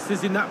tell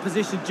youngsters in that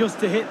position just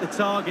to hit the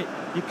target.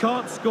 You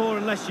can't score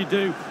unless you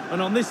do.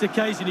 And on this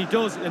occasion he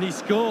does, and he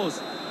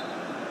scores.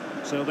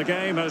 So the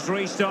game has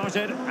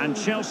restarted, and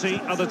Chelsea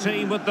are the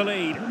team with the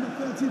lead.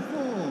 Number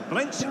 34,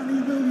 Blint.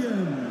 Danny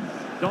Williams.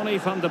 Donny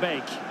van de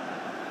Beek.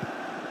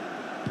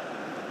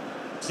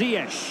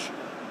 Ziyech.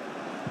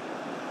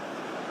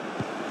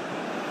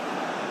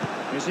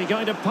 Is he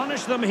going to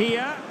punish them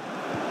here?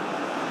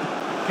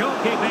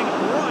 Goalkeeping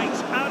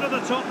right out of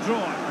the top drawer.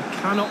 I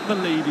cannot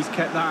believe he's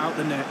kept that out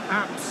the net.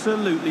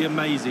 Absolutely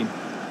amazing.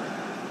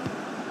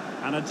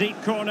 And a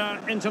deep corner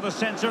into the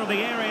centre of the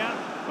area.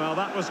 Well,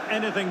 that was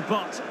anything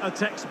but a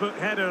textbook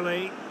header,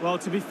 Lee. Well,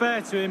 to be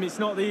fair to him, it's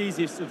not the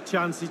easiest of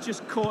chances. He's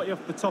just caught you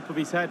off the top of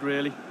his head,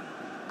 really.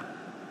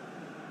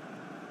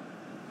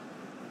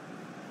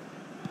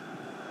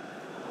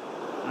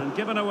 And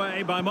given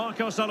away by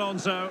Marcos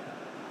Alonso.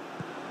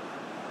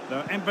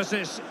 Their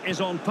emphasis is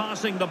on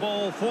passing the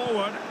ball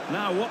forward.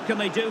 Now, what can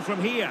they do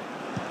from here?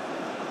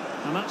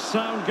 And that's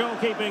sound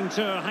goalkeeping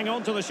to hang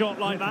on to the shot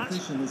like that.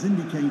 Has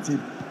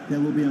indicated there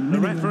will be a the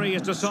referee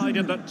has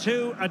decided that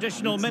 2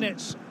 additional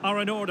minutes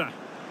are in order.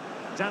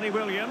 Danny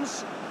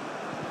Williams.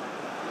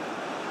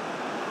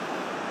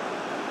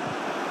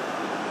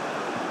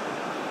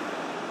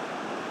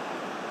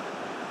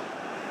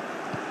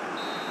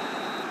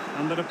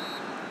 And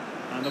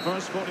the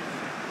first 40.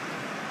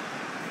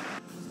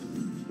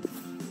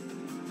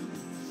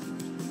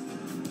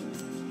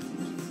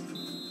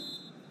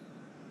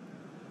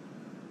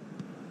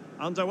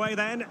 Underway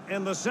then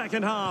in the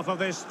second half of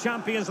this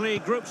Champions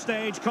League group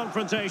stage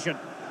confrontation.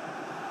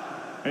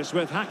 It's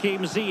with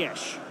Hakim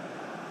Ziyech.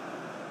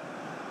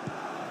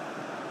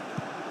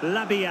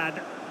 Labiad.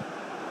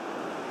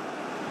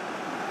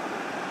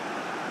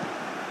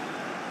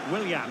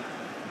 Willian.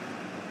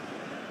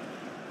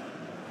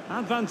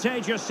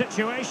 Advantageous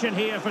situation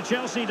here for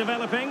Chelsea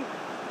developing.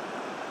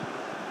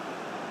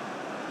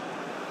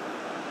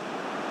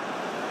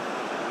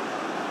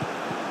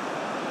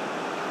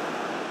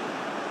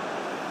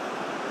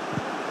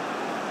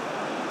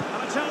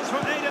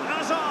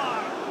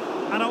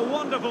 And a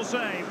wonderful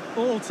save.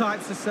 All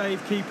types of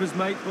save keepers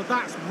make, but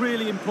that's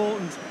really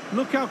important.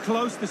 Look how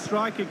close the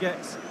striker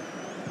gets.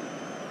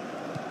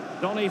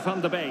 Donny van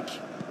de Beek.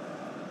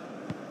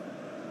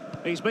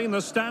 He's been the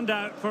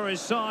standout for his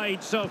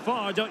side so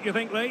far, don't you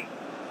think, Lee?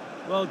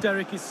 Well,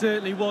 Derek, it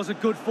certainly was a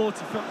good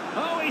 45.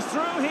 Oh, he's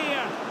through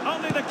here.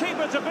 Only the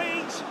keeper to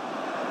beat.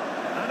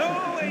 And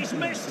oh, he's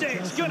missed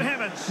it. Good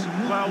heavens.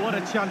 Well, what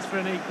a chance for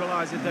an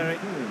equaliser, Derek.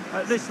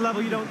 At this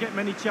level, you don't get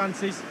many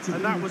chances,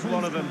 and that was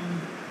one of them.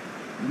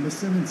 Number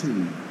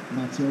 17,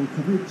 Matteo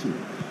Kovacic.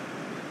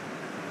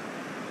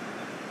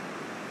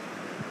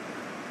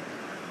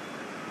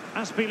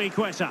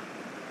 Azpilicueta.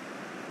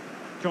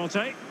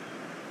 Conte.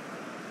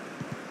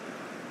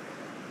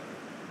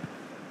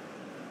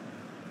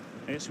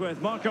 It's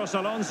with Marcos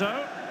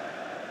Alonso.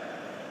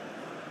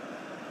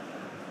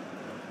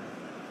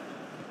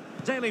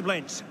 Daley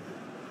Blind.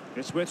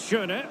 It's with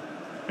Schöne.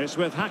 It's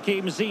with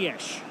Hakim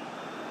Ziyech.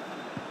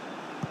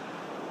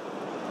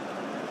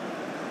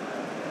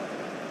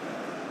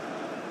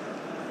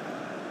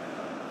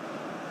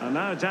 And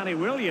now Danny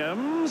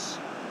Williams.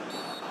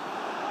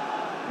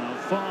 Now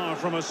far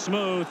from a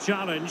smooth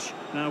challenge.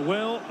 Now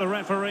will the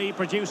referee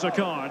produce a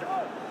card?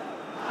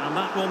 And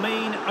that will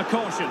mean a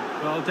caution.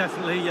 Well,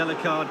 definitely a yellow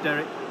card,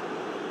 Derek.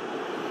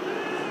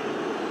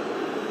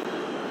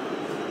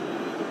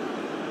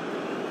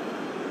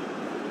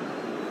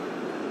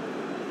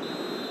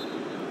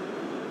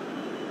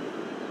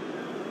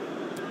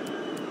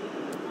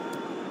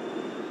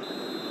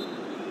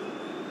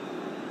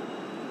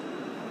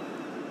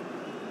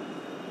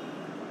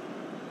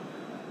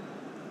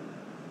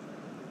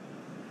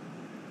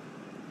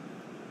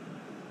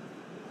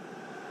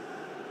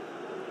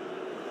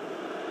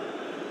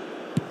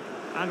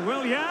 And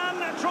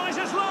Willian tries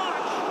his luck.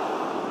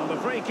 And the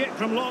free kick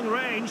from long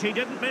range, he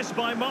didn't miss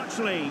by much,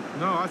 Lee.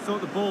 No, I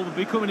thought the ball would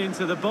be coming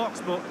into the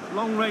box, but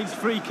long range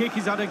free kick,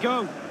 he's had a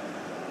go.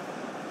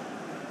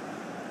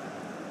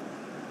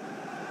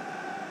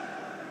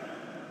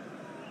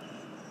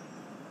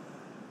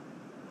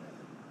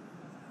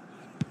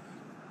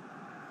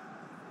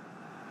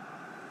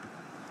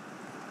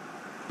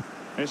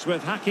 It's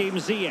with Hakim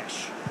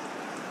Ziyech.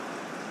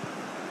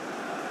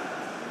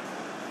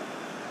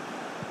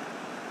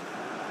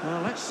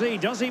 Well, let's see,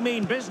 does he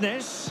mean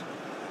business?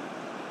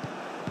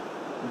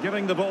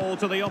 Giving the ball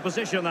to the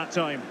opposition that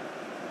time.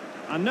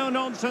 And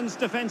no-nonsense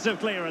defensive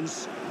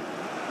clearance.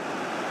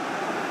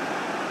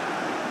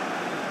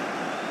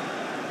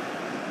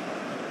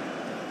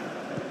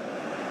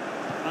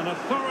 An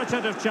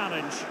authoritative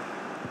challenge.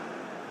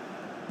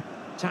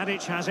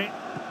 Tadic has it.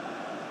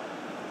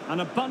 An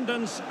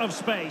abundance of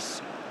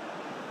space.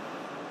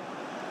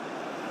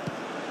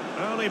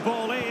 Early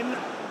ball in.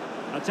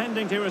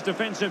 Attending to his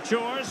defensive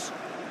chores.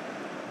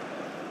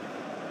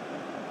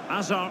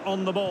 Azar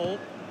on the ball.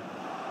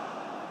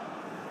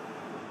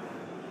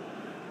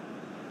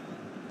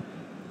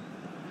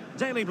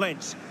 Daley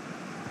Blind.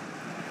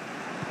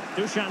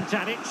 Dusan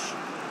Tadic.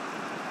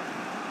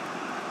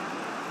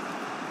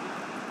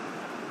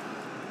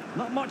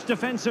 Not much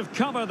defensive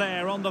cover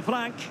there on the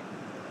flank.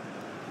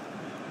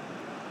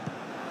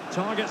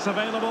 Targets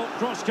available,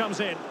 cross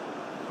comes in.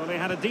 Well, he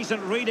had a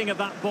decent reading of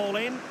that ball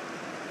in.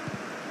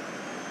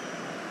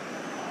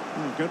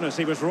 Oh, goodness,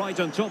 he was right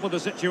on top of the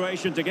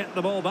situation to get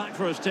the ball back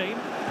for his team.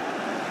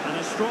 And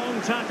a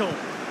strong tackle.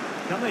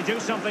 Can they do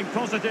something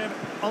positive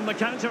on the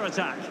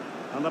counter-attack?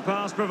 And the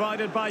pass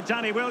provided by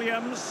Danny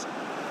Williams.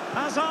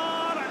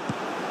 Hazard!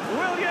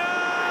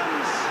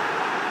 Williams!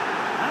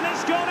 And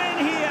it's gone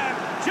in here.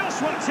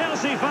 Just what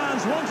Chelsea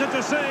fans wanted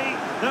to see.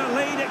 Their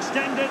lead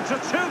extended to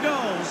 2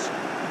 goals.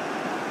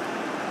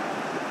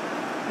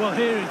 Well,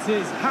 here it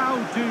is.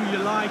 How do you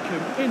like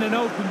him? In an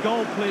open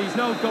goal, please.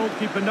 No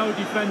goalkeeper, no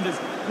defenders.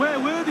 Where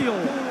were they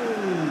all?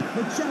 Goal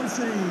for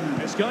Chelsea.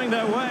 It's going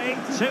their way.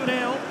 2-0.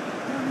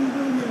 Danny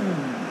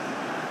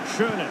Williams.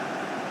 Schöne.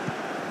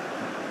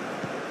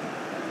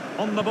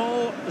 On the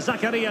ball,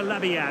 Zakaria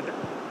Labiad.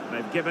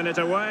 They've given it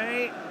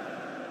away.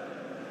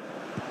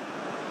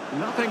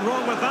 Nothing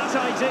wrong with that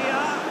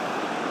idea.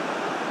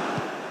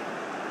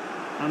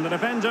 And the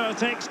defender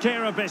takes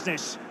care of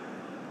business.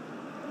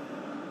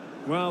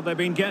 Well, they've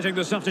been getting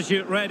the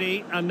substitute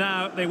ready, and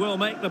now they will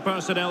make the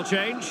personnel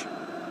change.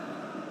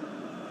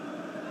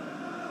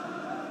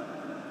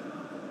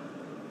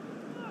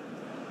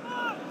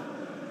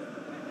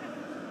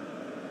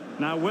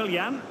 Now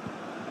Willian.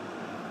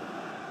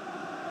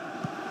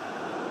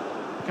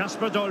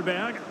 Kasper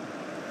Dolberg.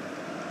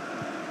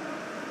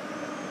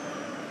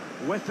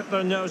 with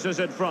their noses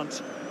in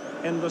front.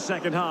 In the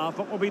second half,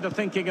 what will be the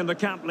thinking in the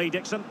camp, Lee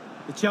Dixon?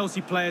 The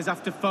Chelsea players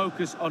have to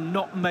focus on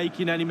not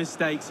making any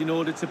mistakes in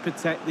order to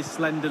protect this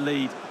slender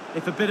lead.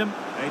 If a bit of...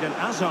 Eden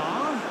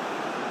Hazard.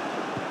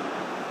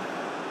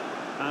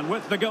 And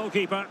with the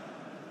goalkeeper.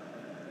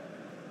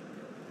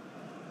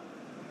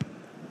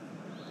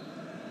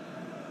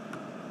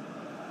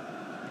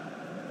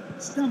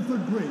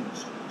 Stamford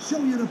Bridge, show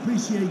your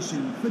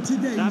appreciation for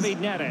today's David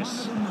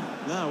Neres.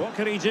 Now, what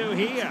can he do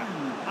here?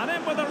 And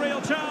in with a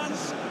real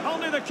chance.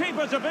 Only the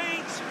keeper to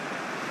beat.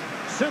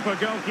 Super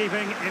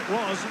goalkeeping. It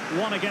was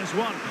 1 against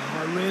 1.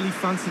 I really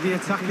fancy the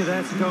attacker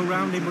there to go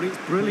round him, but it's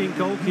brilliant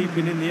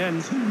goalkeeping in the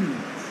end.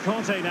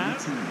 Conte now.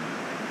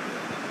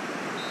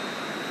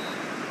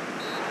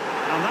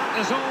 And that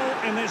is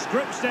all in this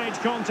group stage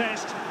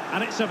contest.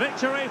 And it's a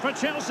victory for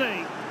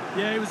Chelsea.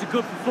 Yeah, it was a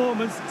good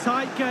performance.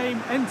 Tight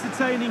game,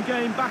 entertaining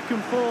game, back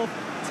and forth.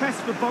 Test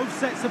for both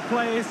sets of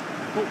players,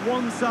 but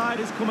one side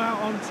has come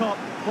out on top,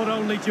 but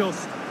only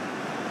just.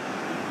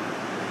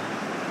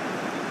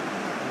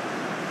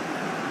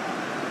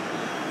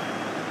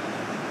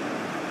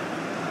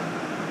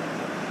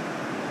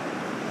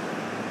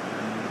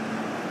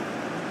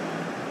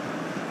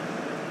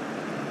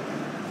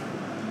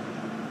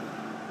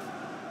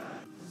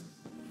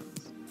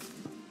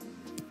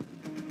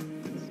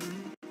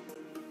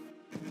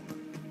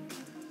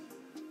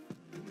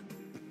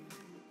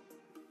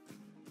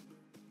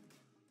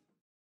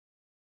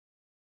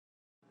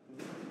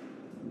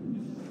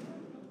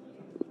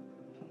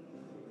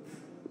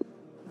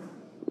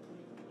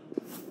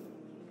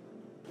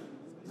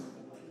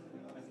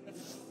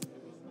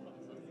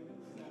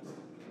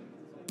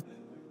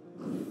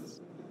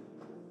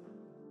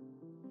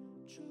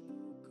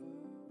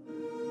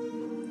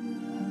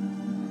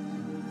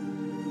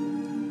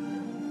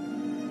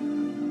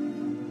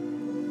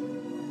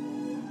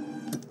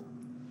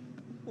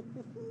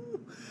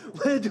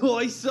 Where do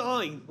I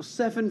sign?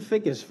 7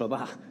 figures for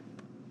that.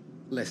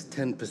 Less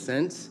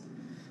 10%.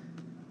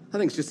 I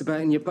think it's just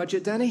about in your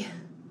budget, Danny.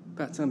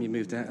 About time you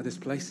moved out of this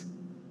place.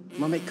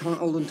 My mate can't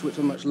hold on to it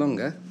for much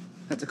longer.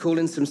 Had to call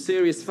in some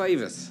serious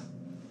favours.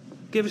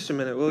 Give us a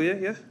minute, will you?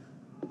 Yeah?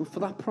 Well, for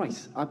that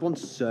price, I'd want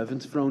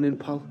servants thrown in,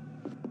 pal.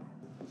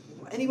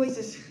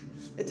 Anyways,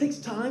 it takes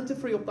time to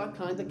free up that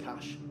kind of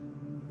cash.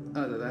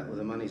 Either that or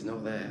the money's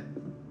not there.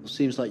 Well,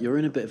 seems like you're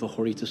in a bit of a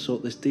hurry to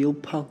sort this deal,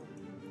 pal.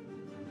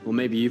 Or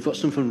maybe you've got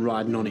something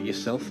riding on it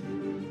yourself.